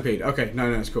checkpoint stampede. Okay,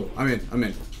 no, it's cool. I'm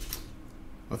in.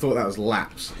 I thought that was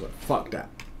laps, but fuck that.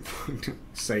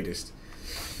 Sadist.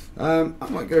 I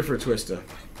might go for a twister.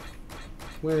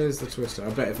 Where's the twister? I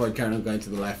bet if I'd carried on going to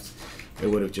the left, it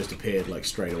would have just appeared like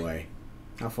straight away.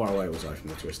 How far away was I from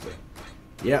the twister?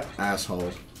 Yep,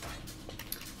 asshole.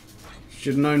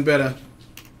 Should have known better.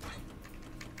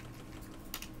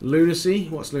 Lunacy?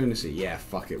 What's lunacy? Yeah,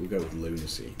 fuck it. We'll go with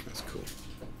lunacy. That's cool.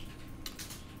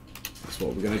 That's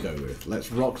what we're going to go with.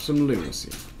 Let's rock some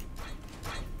lunacy.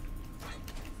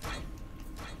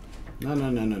 No.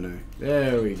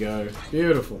 There we go.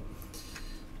 Beautiful.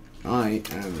 I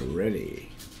am ready.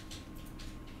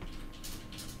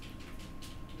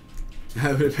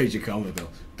 I would have paid your karma bill.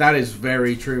 That is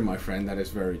very true, my friend. That is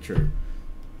very true.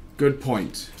 Good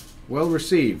point. Well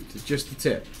received. Just the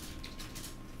tip.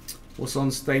 What's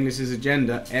on Stainless's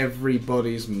agenda?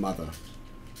 Everybody's mother.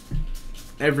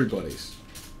 Everybody's.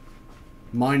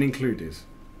 Mine included.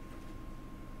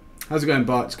 How's it going,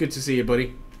 Bart? It's good to see you,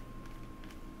 buddy.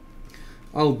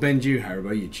 I'll bend you,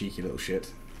 Haribo, you cheeky little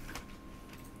shit.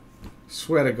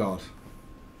 Swear to God.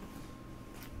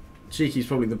 Cheeky's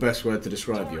probably the best word to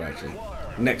describe you, actually.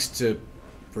 Next to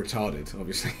retarded,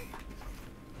 obviously.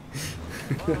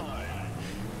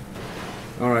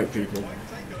 Alright, people.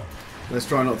 Let's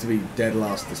try not to be dead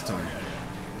last this time.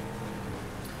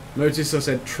 Notice I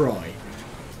said try.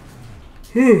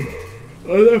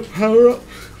 Are there power-ups?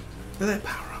 Are there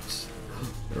power-ups?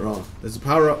 There are. There's a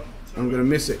power-up. I'm going to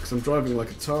miss it because I'm driving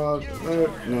like a tard.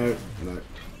 No.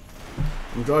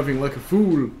 I'm driving like a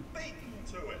fool.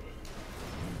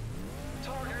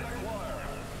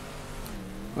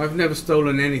 I've never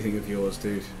stolen anything of yours,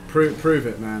 dude. Prove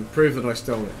it, man. Prove that I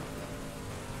stole it.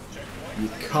 You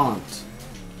can't.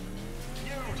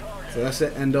 So that's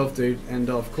it. End of, dude. End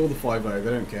of. Call the 5-0.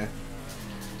 They don't care.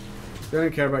 They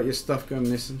don't care about your stuff going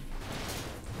missing.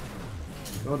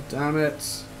 God damn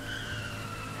it.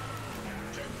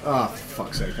 Ah, oh, for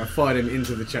fuck's sake. I fired him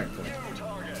into the checkpoint.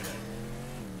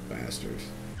 Bastard.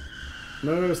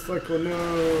 No, Psycho,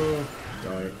 no.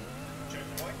 Die.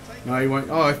 No, he won't.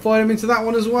 Oh, I fired him into that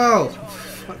one as well.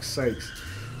 For fuck's sakes.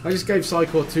 I just gave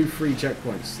Psycho 2 free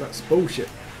checkpoints. That's bullshit.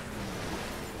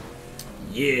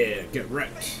 Yeah, get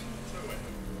wrecked.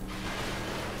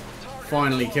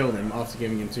 Finally killed him after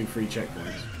giving him 2 free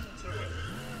checkpoints.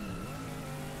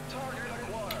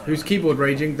 Who's keyboard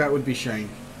raging? That would be Shane.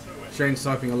 Shane's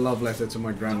typing a love letter to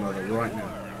my grandmother right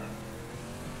now.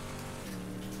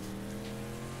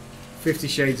 50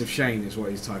 Shades of Shane is what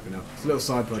he's typing up. It's a little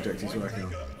side project he's working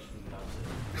on.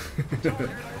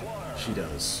 She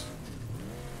does.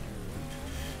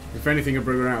 If anything will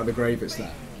bring her out of the grave, it's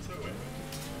that.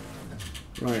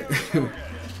 Right.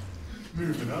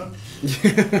 Moving on.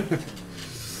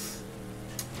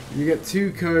 You get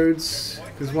 2 codes,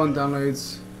 because 1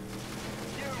 downloads,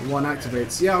 1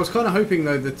 activates. Yeah, I was kind of hoping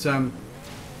though that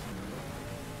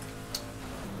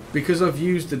because I've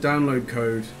used the download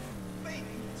code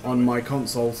on my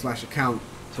console/account,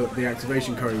 that the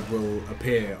activation code will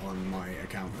appear on my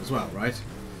account as well, right?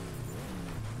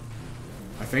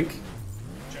 I think.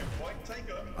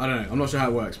 I don't know. I'm not sure how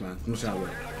it works, man. I'm not sure how it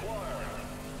works.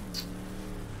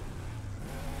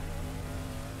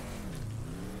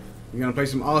 You're gonna play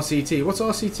some RCT. What's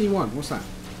RCT1? What's that?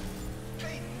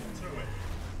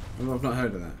 I've not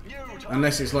heard of that.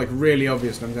 Unless it's like really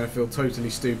obvious and I'm gonna feel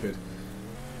totally stupid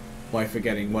by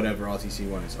forgetting whatever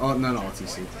RTC1 is. Oh, no, not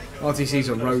RTC. RTC's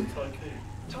a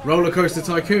Roller Coaster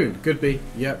Tycoon. Could be.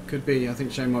 Yep, could be. I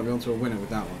think Shane might be onto a winner with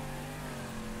that one.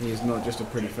 He is not just a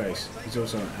pretty face. He's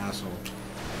also an asshole.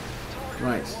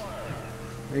 Right.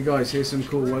 Hey guys, here's some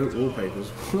cool wallpapers.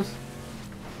 What?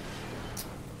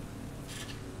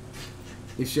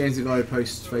 If Shane's the guy who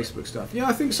posts Facebook stuff. Yeah,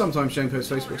 I think sometimes Shane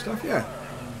posts Facebook stuff, yeah.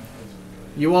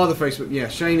 You are the Facebook. Yeah,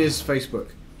 Shane is Facebook.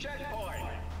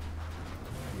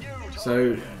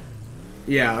 So,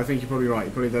 yeah, I think you're probably right.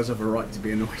 He probably does have a right to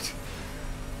be annoyed.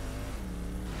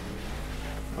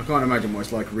 I can't imagine what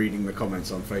it's like reading the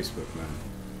comments on Facebook, man.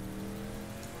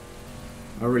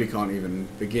 I really can't even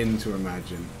begin to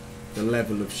imagine the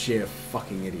level of sheer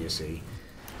fucking idiocy.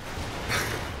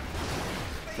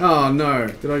 Oh no,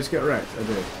 did I just get wrecked? I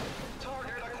did.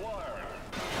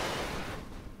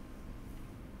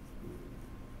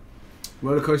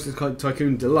 Rollercoaster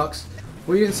Tycoon Deluxe.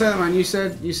 Well, you didn't say that, man. You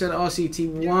said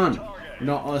RCT1,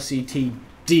 not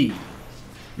RCTD.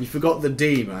 You forgot the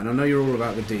D, man. I know you're all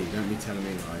about the D. Don't be telling me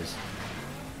lies.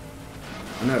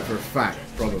 I know it for a fact,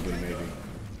 probably, maybe,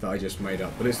 that I just made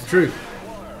up, but it's the truth.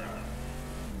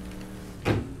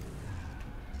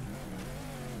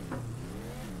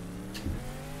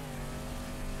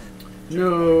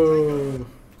 No.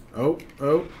 Oh.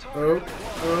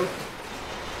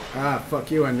 Ah,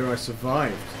 fuck you, Ender. I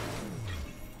survived.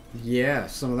 Yeah,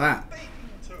 some of that.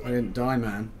 I didn't die,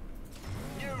 man.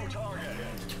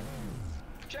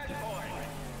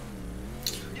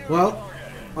 Well,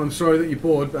 I'm sorry that you're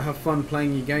bored, but have fun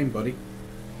playing your game, buddy.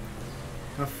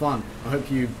 Have fun. I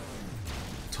hope you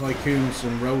tycoon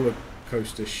some roller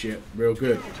coaster shit real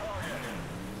good.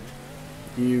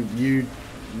 You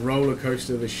roller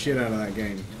coaster the shit out of that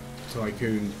game,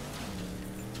 Tycoon.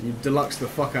 You deluxe the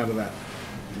fuck out of that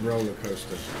roller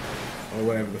coaster, or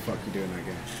whatever the fuck you do in that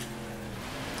game.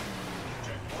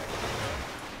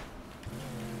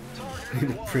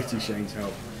 Pretty Shane's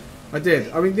help. I did.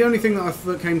 I mean, the only thing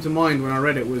that came to mind when I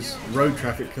read it was road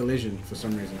traffic collision for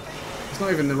some reason. It's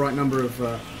not even the right number of.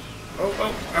 Oh!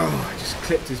 I just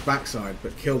clipped his backside,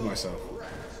 but killed myself.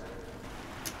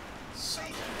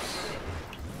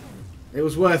 It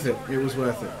was worth it. It was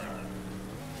worth it.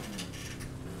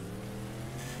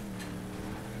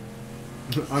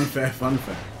 Unfair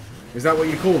Funfair. Is that what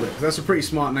you called it? 'Cause that's a pretty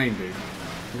smart name, dude.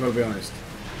 I've got to be honest.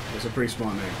 It's a pretty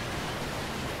smart name.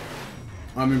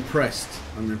 I'm impressed.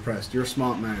 I'm impressed. You're a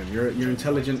smart man. You're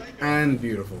intelligent and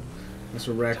beautiful. That's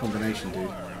a rare combination,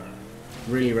 dude.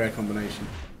 Really rare combination.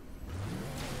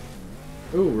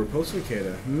 Ooh,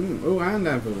 Repulsificator. Ooh, and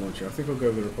Anvil Launcher. I think I'll go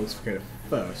with the Repulsificator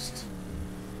first.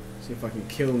 See if I can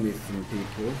kill me some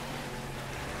people.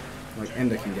 Like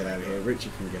Ender can get out of here.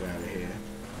 Richie can get out of here.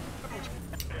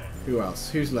 Who else?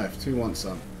 Who's left? Who wants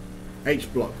some?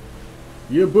 H-Block.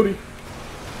 Yeah, buddy.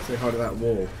 Say hi to that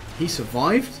wall. He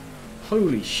survived?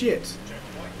 Holy shit.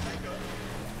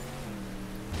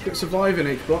 Quit surviving,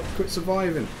 H-Block. Quit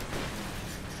surviving.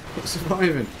 Quit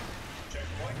surviving.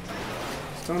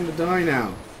 It's time to die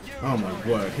now. Oh my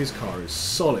word, his car is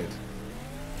solid.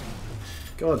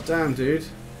 God damn, dude.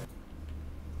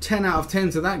 10 out of 10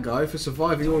 to that guy for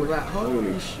surviving all of that.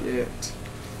 Holy shit.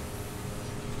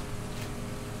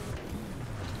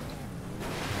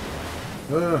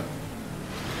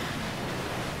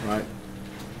 Right.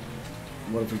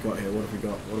 What have we got here? What have we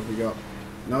got? What have we got?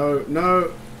 No,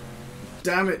 no.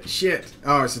 Damn it, shit.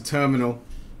 Oh, it's a terminal.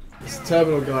 It's a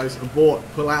terminal, guys. Abort.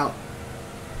 Pull out.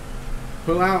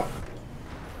 Pull out.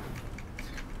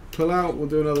 Pull out. We'll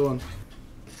do another one.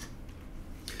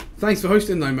 Thanks for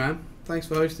hosting, though, man. Thanks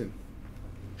for hosting.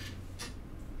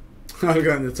 I'll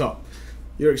go in the top.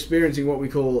 You're experiencing what we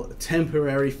call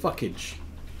temporary fuckage.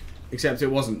 Except it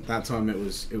wasn't. That time it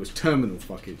was terminal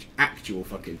fuckage. Actual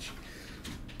fuckage.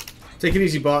 Take it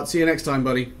easy, Bart. See you next time,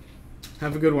 buddy.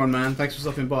 Have a good one, man. Thanks for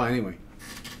stopping by, anyway.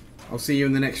 I'll see you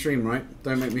in the next stream, right?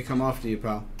 Don't make me come after you,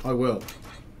 pal. I will.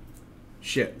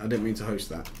 Shit, I didn't mean to host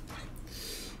that.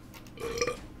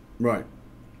 Right.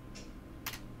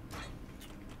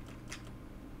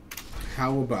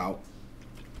 How about...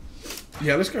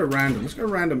 Yeah, let's go random. Let's go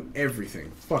random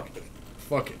everything. Fuck it.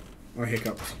 Fuck it. I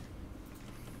hiccuped.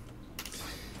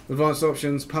 Advanced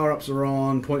options. Power-ups are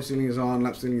on. Point stealing is on.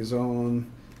 Lap stealing is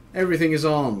on. Everything is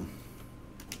on.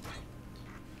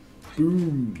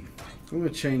 Boom. I'm going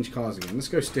to change cars again. Let's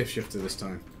go stiff shifter this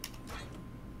time.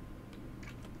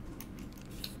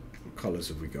 What colours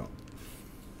have we got?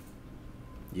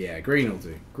 Yeah, green will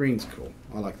do. Green's cool.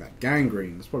 I like that. Gang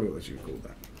green. That's probably what you would call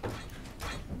that.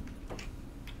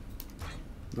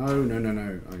 No, no, no,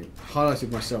 no. I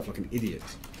highlighted myself like an idiot.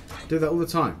 I do that all the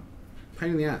time.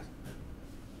 Pain in the ass.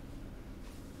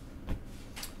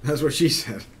 That's what she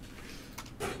said.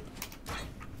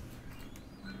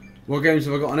 What games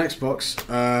have I got on Xbox?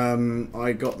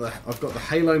 I've got the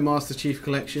Halo Master Chief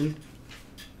Collection.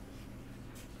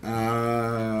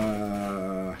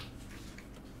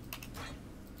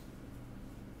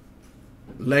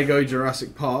 Lego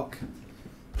Jurassic Park.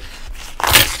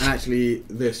 And actually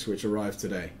this, which arrived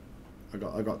today. I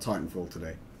got Titanfall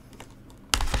today.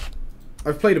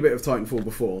 I've played a bit of Titanfall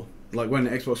before. Like when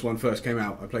Xbox One first came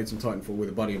out, I played some Titanfall with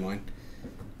a buddy of mine.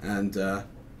 And I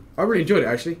really enjoyed it,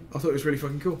 actually. I thought it was really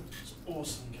fucking cool. It's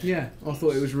awesome game. Yeah, I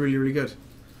thought it was really, really good.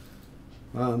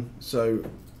 So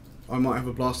I might have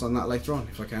a blast on that later on,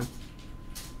 if I can.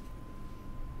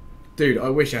 Dude, I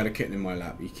wish I had a kitten in my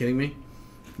lap. Are you kidding me?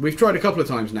 We've tried a couple of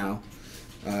times now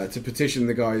to petition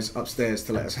the guys upstairs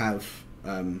to let us have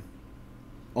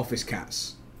office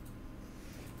cats.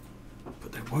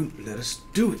 But they won't let us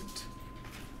do it.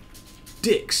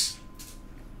 Dicks.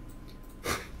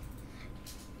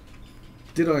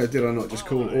 Did I or did I not just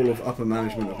call all of upper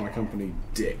management of my company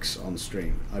dicks on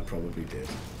stream? I probably did.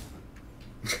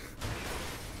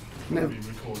 Probably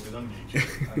recorded on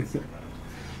YouTube. That's it, man.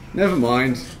 Never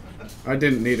mind. I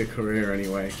didn't need a career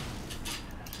anyway.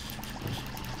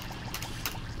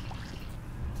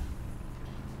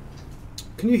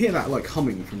 Can you hear that like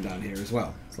humming from down here as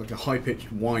well? It's like a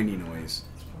high-pitched whiny noise.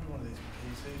 It's probably one of these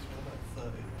PCs with about 30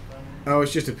 of them. Oh,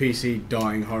 it's just a PC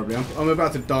dying horribly. I'm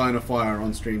about to die in a fire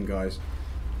on stream, guys.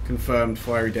 Confirmed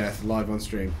fiery death live on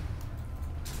stream.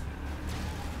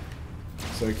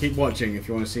 So keep watching if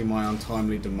you want to see my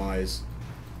untimely demise.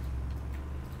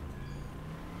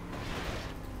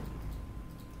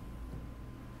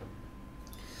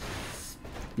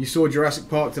 You saw Jurassic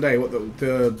Park today. What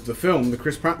the film, the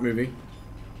Chris Pratt movie?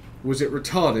 Was it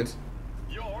retarded?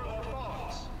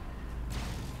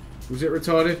 Was it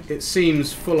retarded? It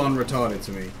seems full on retarded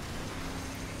to me.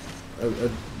 A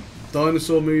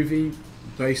dinosaur movie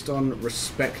based on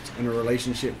respect and a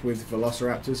relationship with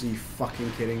velociraptors? Are you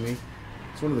fucking kidding me?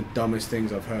 It's one of the dumbest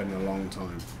things I've heard in a long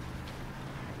time.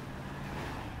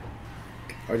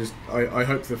 I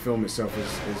hope the film itself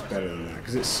is better than that,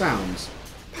 because it sounds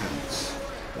pants.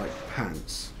 Like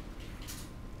pants.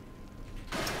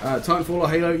 Titanfall or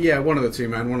Halo? Yeah, one of the two,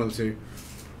 man. One of the two.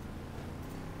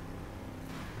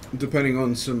 Depending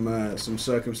on some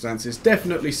circumstances.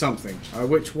 Definitely something.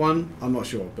 Which one? I'm not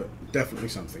sure, but definitely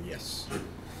something, yes.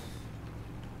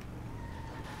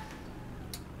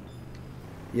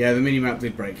 Yeah, the minimap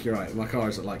did break, you're right. My car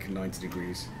is at like 90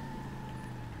 degrees.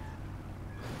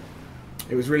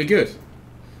 It was really good.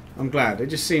 I'm glad. It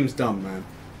just seems dumb, man.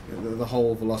 The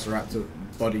whole Velociraptor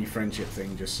buddy friendship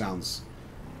thing just sounds...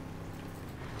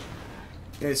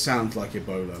 It sounds like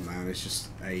Ebola, man. It's just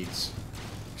AIDS.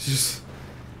 It's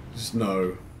just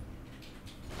no.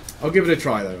 I'll give it a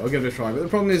try, though. I'll give it a try. But the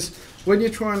problem is, when you're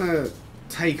trying to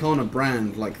take on a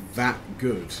brand like that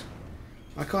good,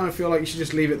 I kind of feel like you should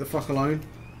just leave it the fuck alone.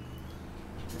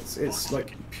 It's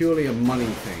like purely a money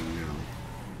thing now.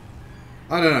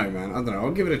 I don't know, man. I don't know.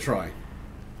 I'll give it a try.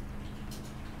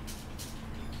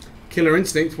 Killer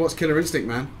Instinct? What's Killer Instinct,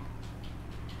 man?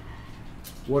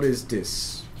 What is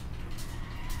this?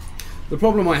 The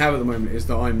problem I have at the moment is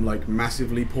that I'm like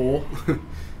massively poor.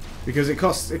 Because it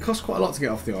costs quite a lot to get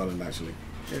off the island, actually.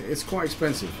 It's quite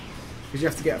expensive. Because you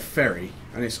have to get a ferry,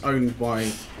 and it's owned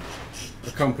by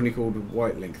a company called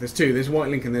Whitelink. There's two. There's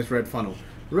Whitelink and there's Red Funnel.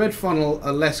 Red Funnel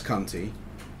are less cunty.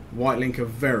 Whitelink are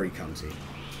very cunty.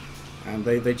 And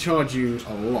they charge you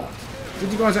a lot.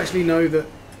 Did you guys actually know that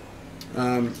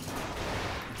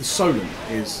the Solent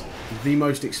is the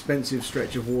most expensive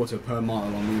stretch of water per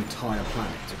mile on the entire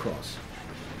planet to cross?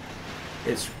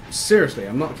 It's seriously,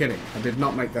 I'm not kidding. I did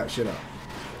not make that shit up.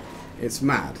 It's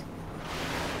mad.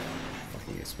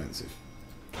 Fucking expensive.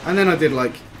 And then I did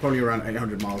like probably around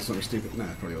 800 miles, something stupid. No,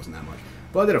 it probably wasn't that much.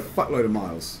 But I did a fuckload of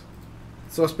miles.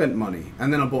 So I spent money.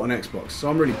 And then I bought an Xbox. So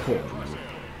I'm really poor at the moment.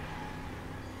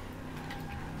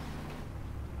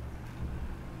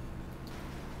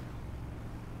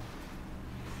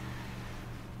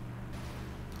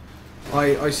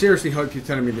 I seriously hope you're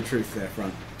telling me the truth there,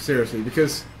 Front. Seriously,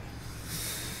 because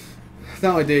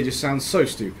that idea just sounds so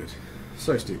stupid.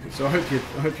 So stupid. So I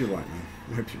hope you're right, man.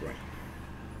 I hope you're right.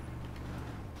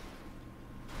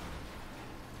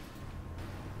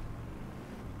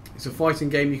 It's a fighting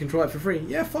game, you can try it for free.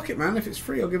 Yeah, fuck it, man. If it's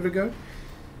free, I'll give it a go.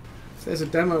 If there's a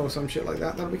demo or some shit like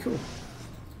that, that'll be cool.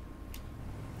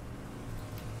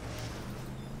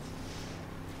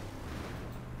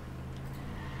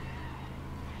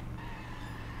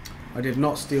 I did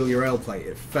not steal your L plate.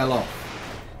 It fell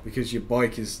off because your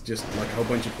bike is just like a whole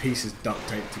bunch of pieces duct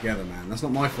taped together, man. That's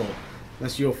not my fault.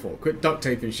 That's your fault. Quit duct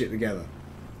taping shit together.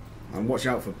 And watch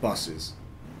out for buses.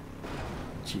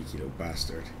 Cheeky little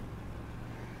bastard.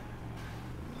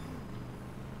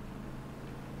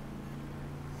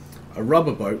 A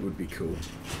rubber boat would be cool.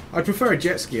 I'd prefer a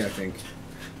jet ski, I think.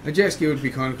 A jet ski would be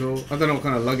kind of cool. I don't know what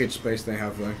kind of luggage space they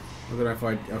have, though. I don't know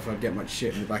if I'd get much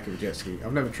shit in the back of a jet ski.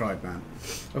 I've never tried, man.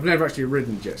 I've never actually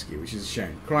ridden a jet ski, which is a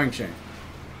shame. Crying shame.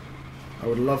 I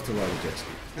would love to ride a jet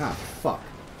ski. Ah, fuck.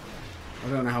 I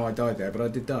don't know how I died there, but I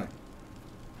did die.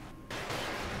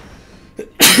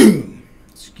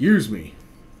 Excuse Excuse me.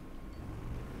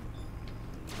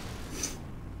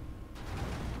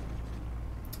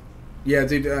 Yeah,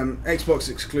 dude, Xbox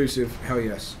exclusive, hell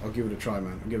yes. I'll give it a try,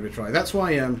 man. I'll give it a try. That's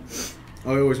why I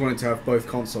always wanted to have both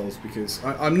consoles, because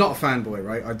I'm not a fanboy,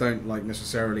 right? I don't, like,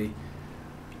 necessarily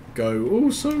go, oh,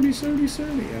 Sony, Sony,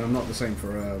 Sony. And I'm not the same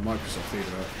for Microsoft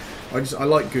either. I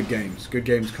like good games. Good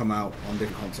games come out on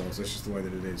different consoles. That's just the way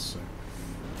that it is, so.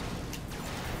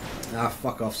 Ah,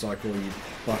 fuck off, Cycle, you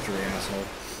buttery asshole.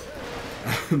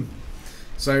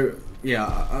 So,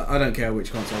 yeah, I don't care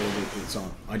which console it's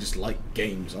on. I just like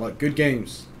games. I like good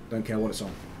games. Don't care what it's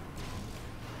on.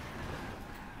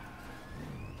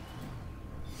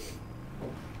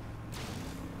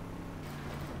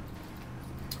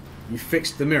 You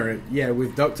fixed the mirror? Yeah,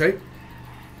 with duct tape?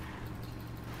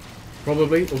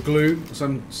 Probably, or glue, or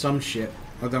some shit.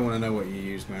 I don't want to know what you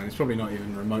used, man. It's probably not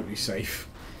even remotely safe.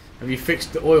 Have you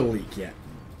fixed the oil leak yet?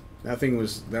 That thing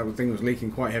was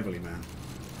leaking quite heavily, man.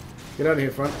 Get out of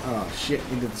here, front. Oh shit,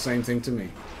 he did the same thing to me.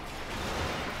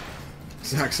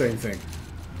 Exact same thing.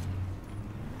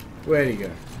 Where'd he go?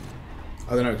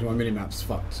 I don't know, because my mini-map's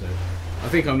fucked, so... I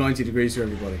think I'm 90 degrees to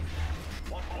everybody.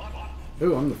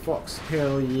 Ooh, I'm the fox.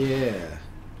 Hell yeah.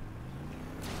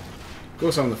 Of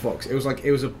course I'm the fox. It was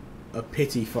a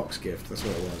pity fox gift, that's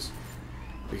what it was.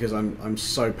 Because I'm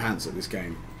so pants at this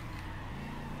game.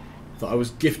 That I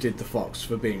was gifted the fox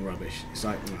for being rubbish. It's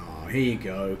like, oh, here you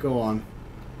go, go on.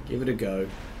 Give it a go.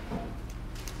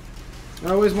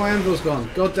 Oh, where's my anvil's gone?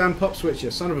 Goddamn pop switcher,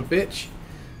 son of a bitch.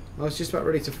 I was just about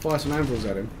ready to fire some anvils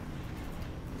at him.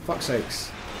 Fuck's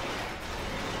sakes.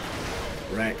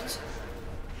 Wrecked.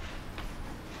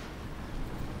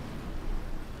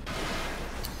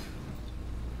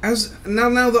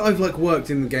 Now that I've like worked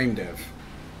in the game dev,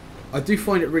 I do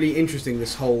find it really interesting,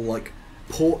 this whole like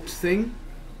port thing.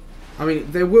 I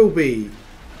mean, there will be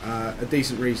a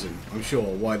decent reason, I'm sure,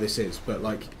 why this is, but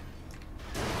like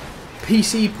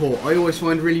PC port I always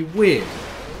find really weird,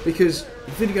 because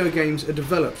video games are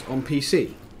developed on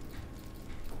PC.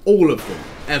 All of them,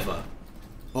 ever,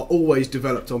 are always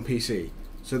developed on PC.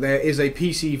 So there is a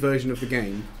PC version of the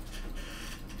game,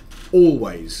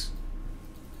 always.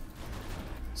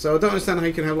 So I don't understand how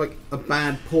you can have like a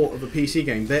bad port of a PC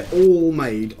game. They're all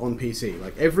made on PC.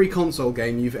 Like every console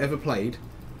game you've ever played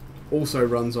also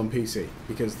runs on PC,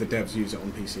 because the devs use it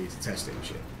on PC to test it and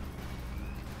shit.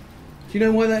 Do you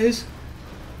know why that is?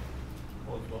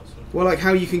 Well, like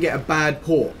how you can get a bad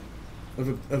port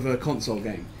of a console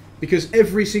game. Because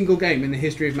every single game in the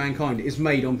history of mankind is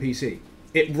made on PC.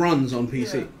 It runs on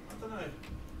PC. Yeah,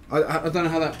 I don't know. I don't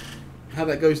know how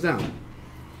that goes down.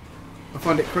 I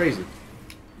find it crazy.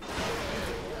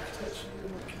 Architecture,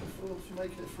 you're not careful if you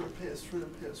make it for a PS3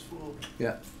 and PS4.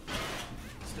 Yeah.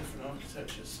 It's different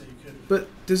architecture, so you could... But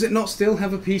does it not still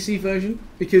have a PC version?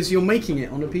 Because you're making it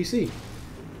on a PC.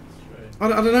 I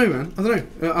don't know, man. I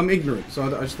don't know. I'm ignorant, so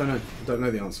I just don't know. I don't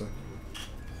know the answer.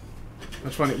 I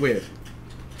just find it weird.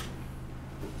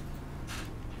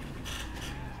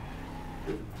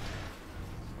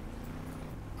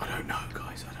 I don't know,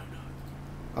 guys. I don't know.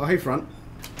 Oh, hey, front.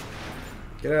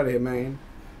 Get out of here, man.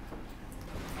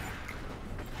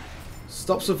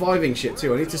 Stop surviving shit,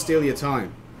 too. I need to steal your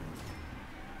time.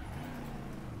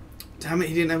 Damn it,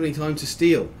 he didn't have any time to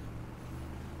steal.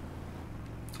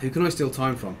 Who can I steal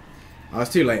time from? Oh, it's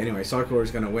too late anyway. Cyclor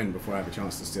is going to win before I have a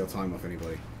chance to steal time off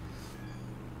anybody.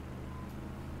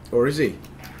 Or is he?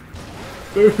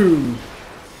 Boom!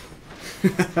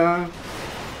 Oh,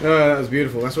 that was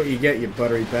beautiful. That's what you get, you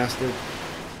buttery bastard.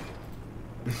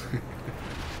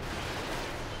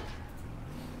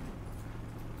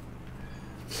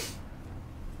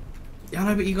 Yeah, I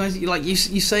know, but you guys,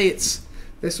 you say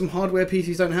there's some hardware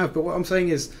PCs don't have, but what I'm saying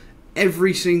is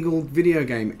every single video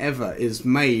game ever is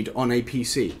made on a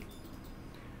PC.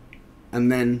 And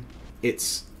then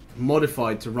it's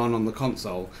modified to run on the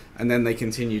console, and then they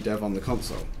continue dev on the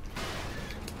console.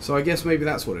 So I guess maybe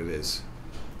that's what it is.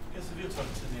 I guess if you're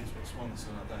talking to the Xbox One and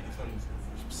something like that, you're talking for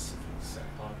a specific set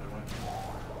of hardware, aren't you?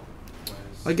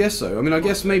 Whereas I guess so. I mean, I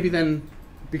guess maybe then,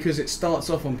 because it starts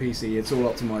off on PC, it's all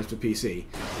optimized for PC,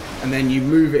 and then you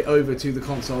move it over to the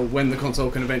console when the console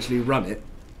can eventually run it,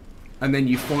 and then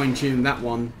you fine-tune that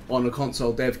one on a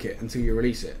console dev kit until you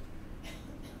release it.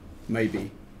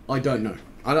 Maybe. I don't know.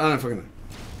 I don't know if I can know.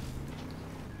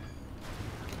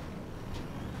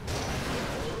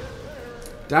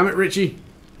 Damn it, Richie.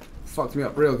 Fucked me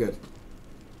up real good.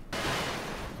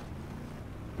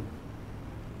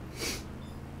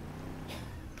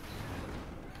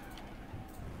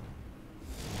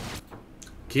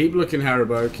 Keep looking,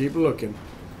 Haribo. Keep looking.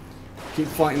 Keep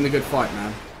fighting the good fight,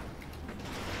 man.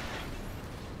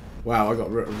 Wow, I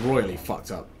got royally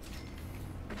fucked up.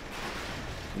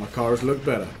 My cars look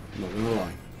better, not gonna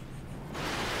lie.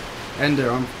 Ender,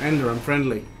 I'm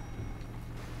friendly.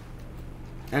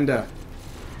 Ender,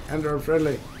 I'm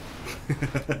friendly.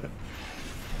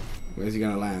 Where's he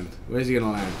gonna land? Where's he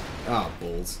gonna land? Ah,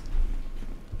 balls.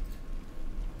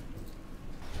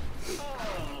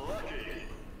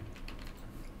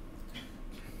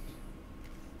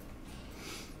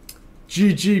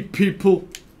 GG, people.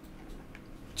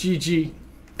 GG.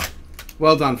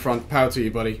 Well done, front. Power to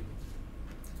you, buddy.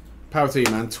 Power to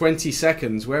you, man. 20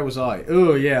 seconds. Where was I?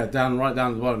 Oh, yeah. Right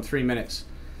down at the bottom. 3 minutes.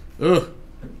 Ugh.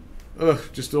 Ugh.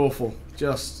 Just awful.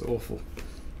 Just awful.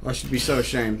 I should be so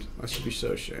ashamed. I should be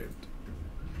so ashamed.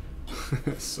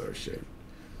 So ashamed.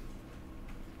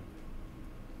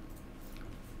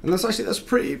 And that's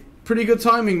pretty good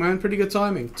timing, man. Pretty good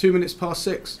timing. 2 minutes past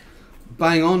 6.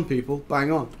 Bang on, people.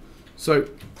 Bang on. So,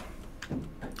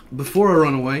 before I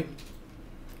run away,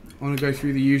 I want to go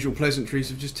through the usual pleasantries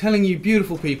of just telling you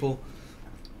beautiful people,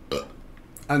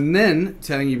 and then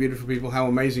telling you beautiful people how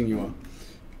amazing you are.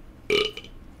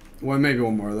 Well, maybe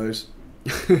one more of those.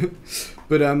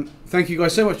 But thank you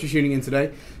guys so much for tuning in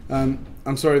today.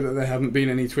 I'm sorry that there haven't been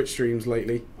any Twitch streams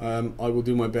lately. I will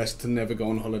do my best to never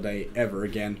go on holiday ever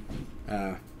again.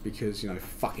 Because, you know,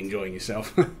 fuck enjoying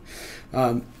yourself.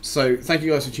 So, thank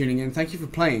you guys for tuning in. Thank you for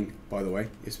playing, by the way.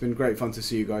 It's been great fun to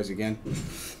see you guys again.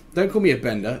 Don't call me a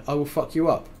bender. I will fuck you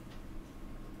up.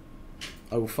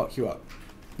 I will fuck you up.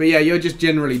 But yeah, you're just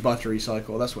generally buttery,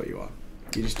 Cycle. That's what you are.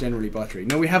 You're just generally buttery.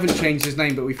 No, we haven't changed his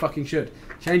name, but we fucking should.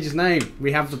 Change his name.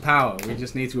 We have the power. We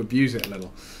just need to abuse it a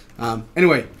little.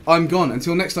 Anyway, I'm gone.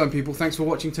 Until next time, people. Thanks for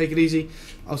watching. Take it easy.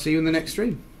 I'll see you in the next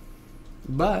stream.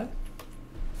 Bye.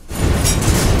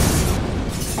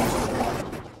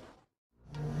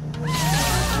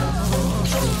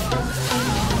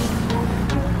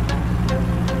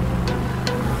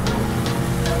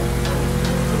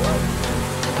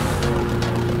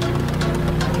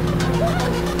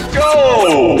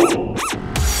 Go!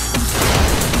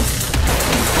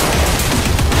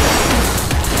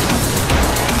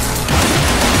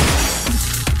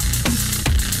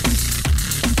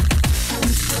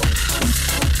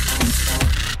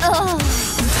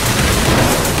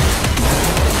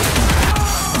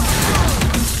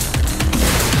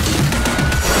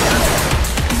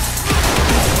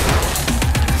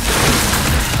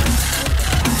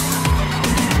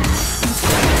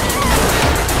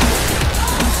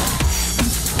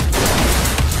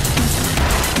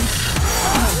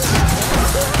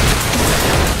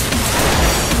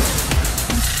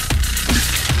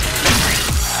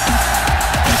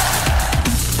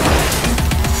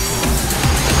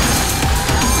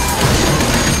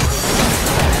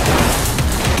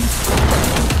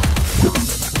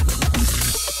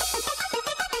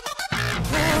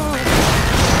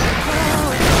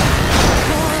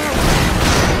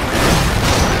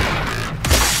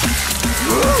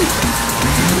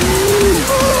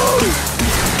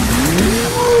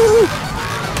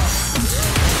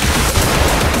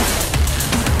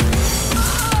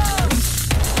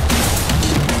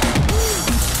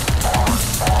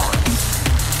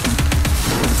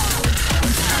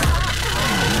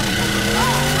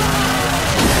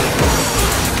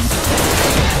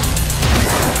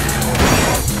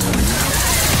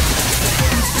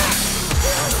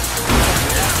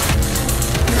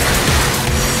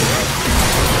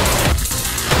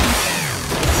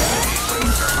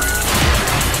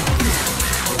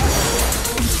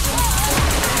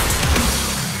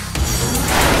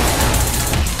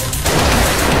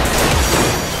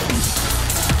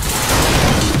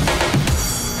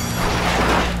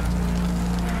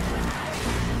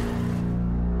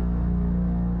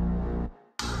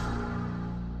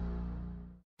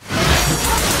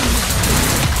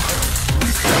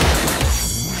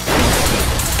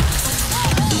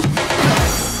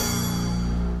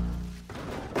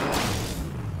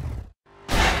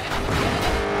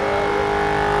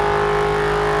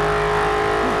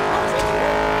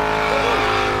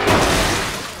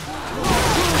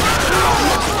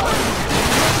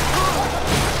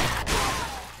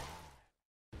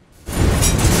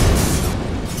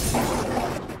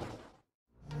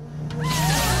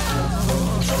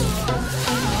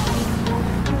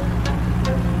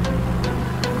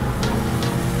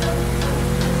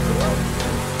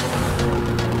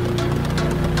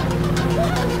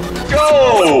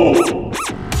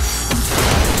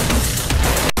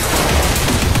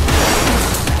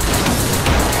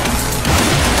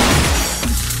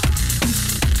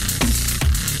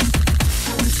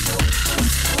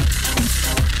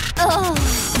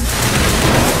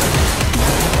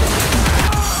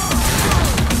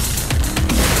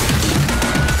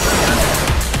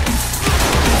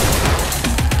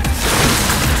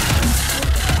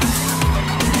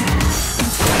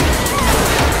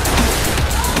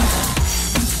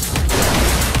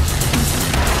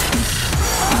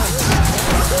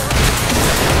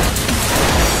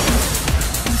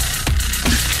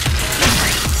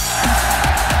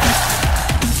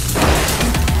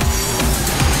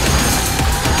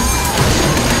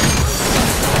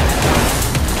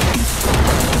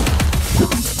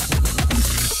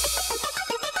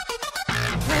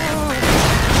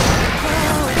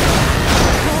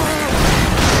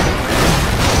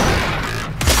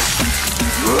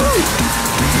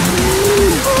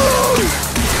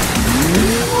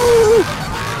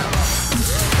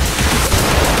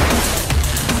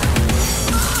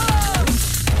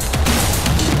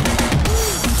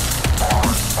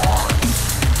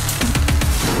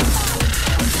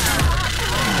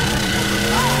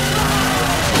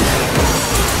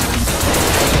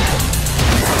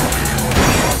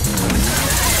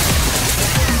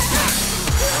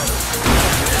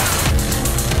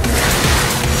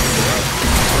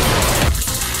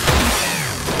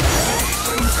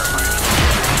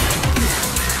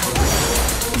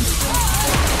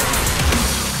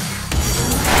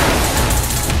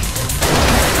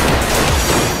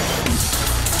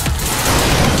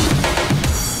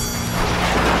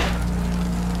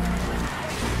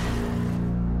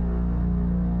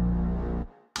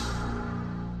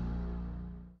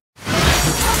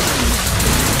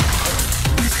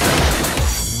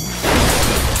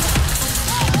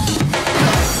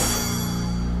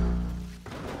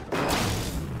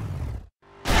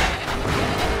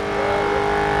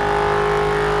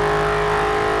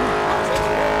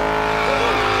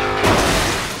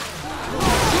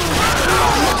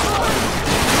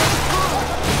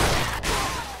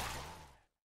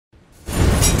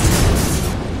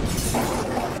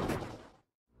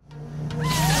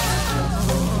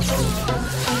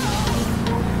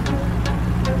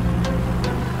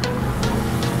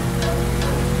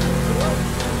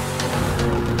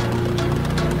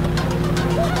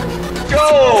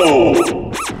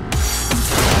 Go!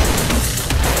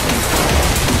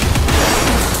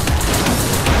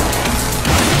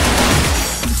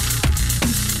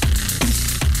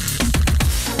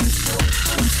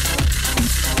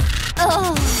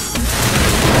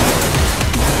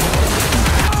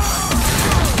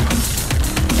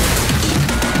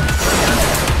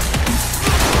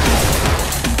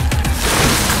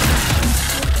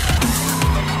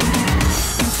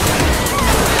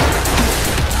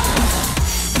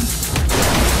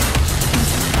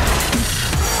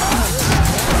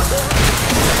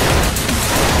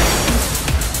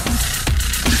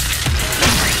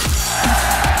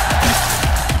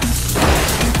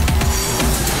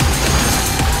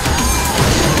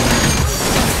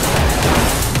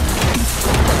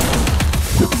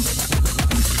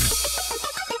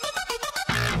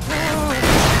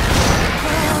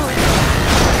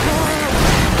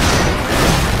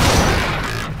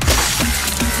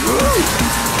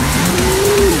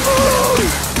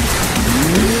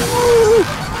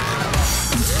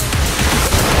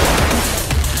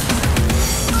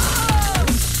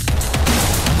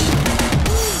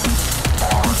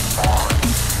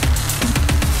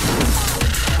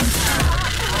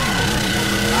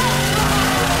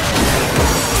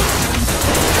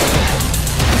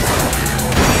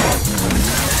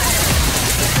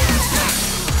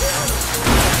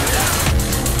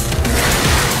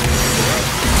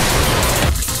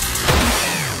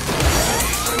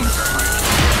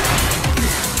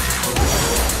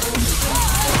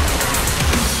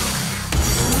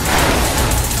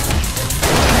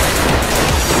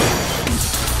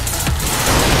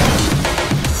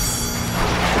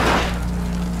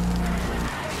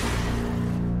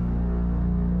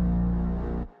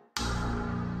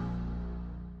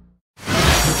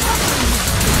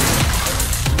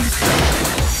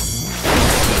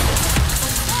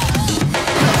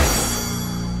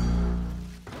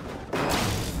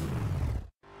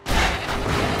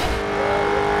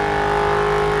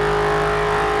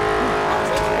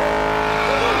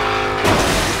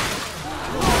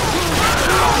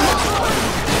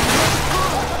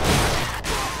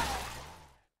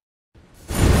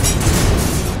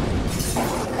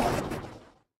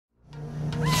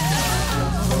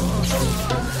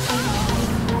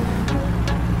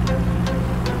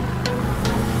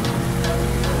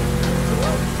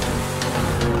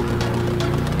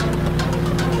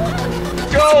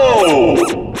 Go!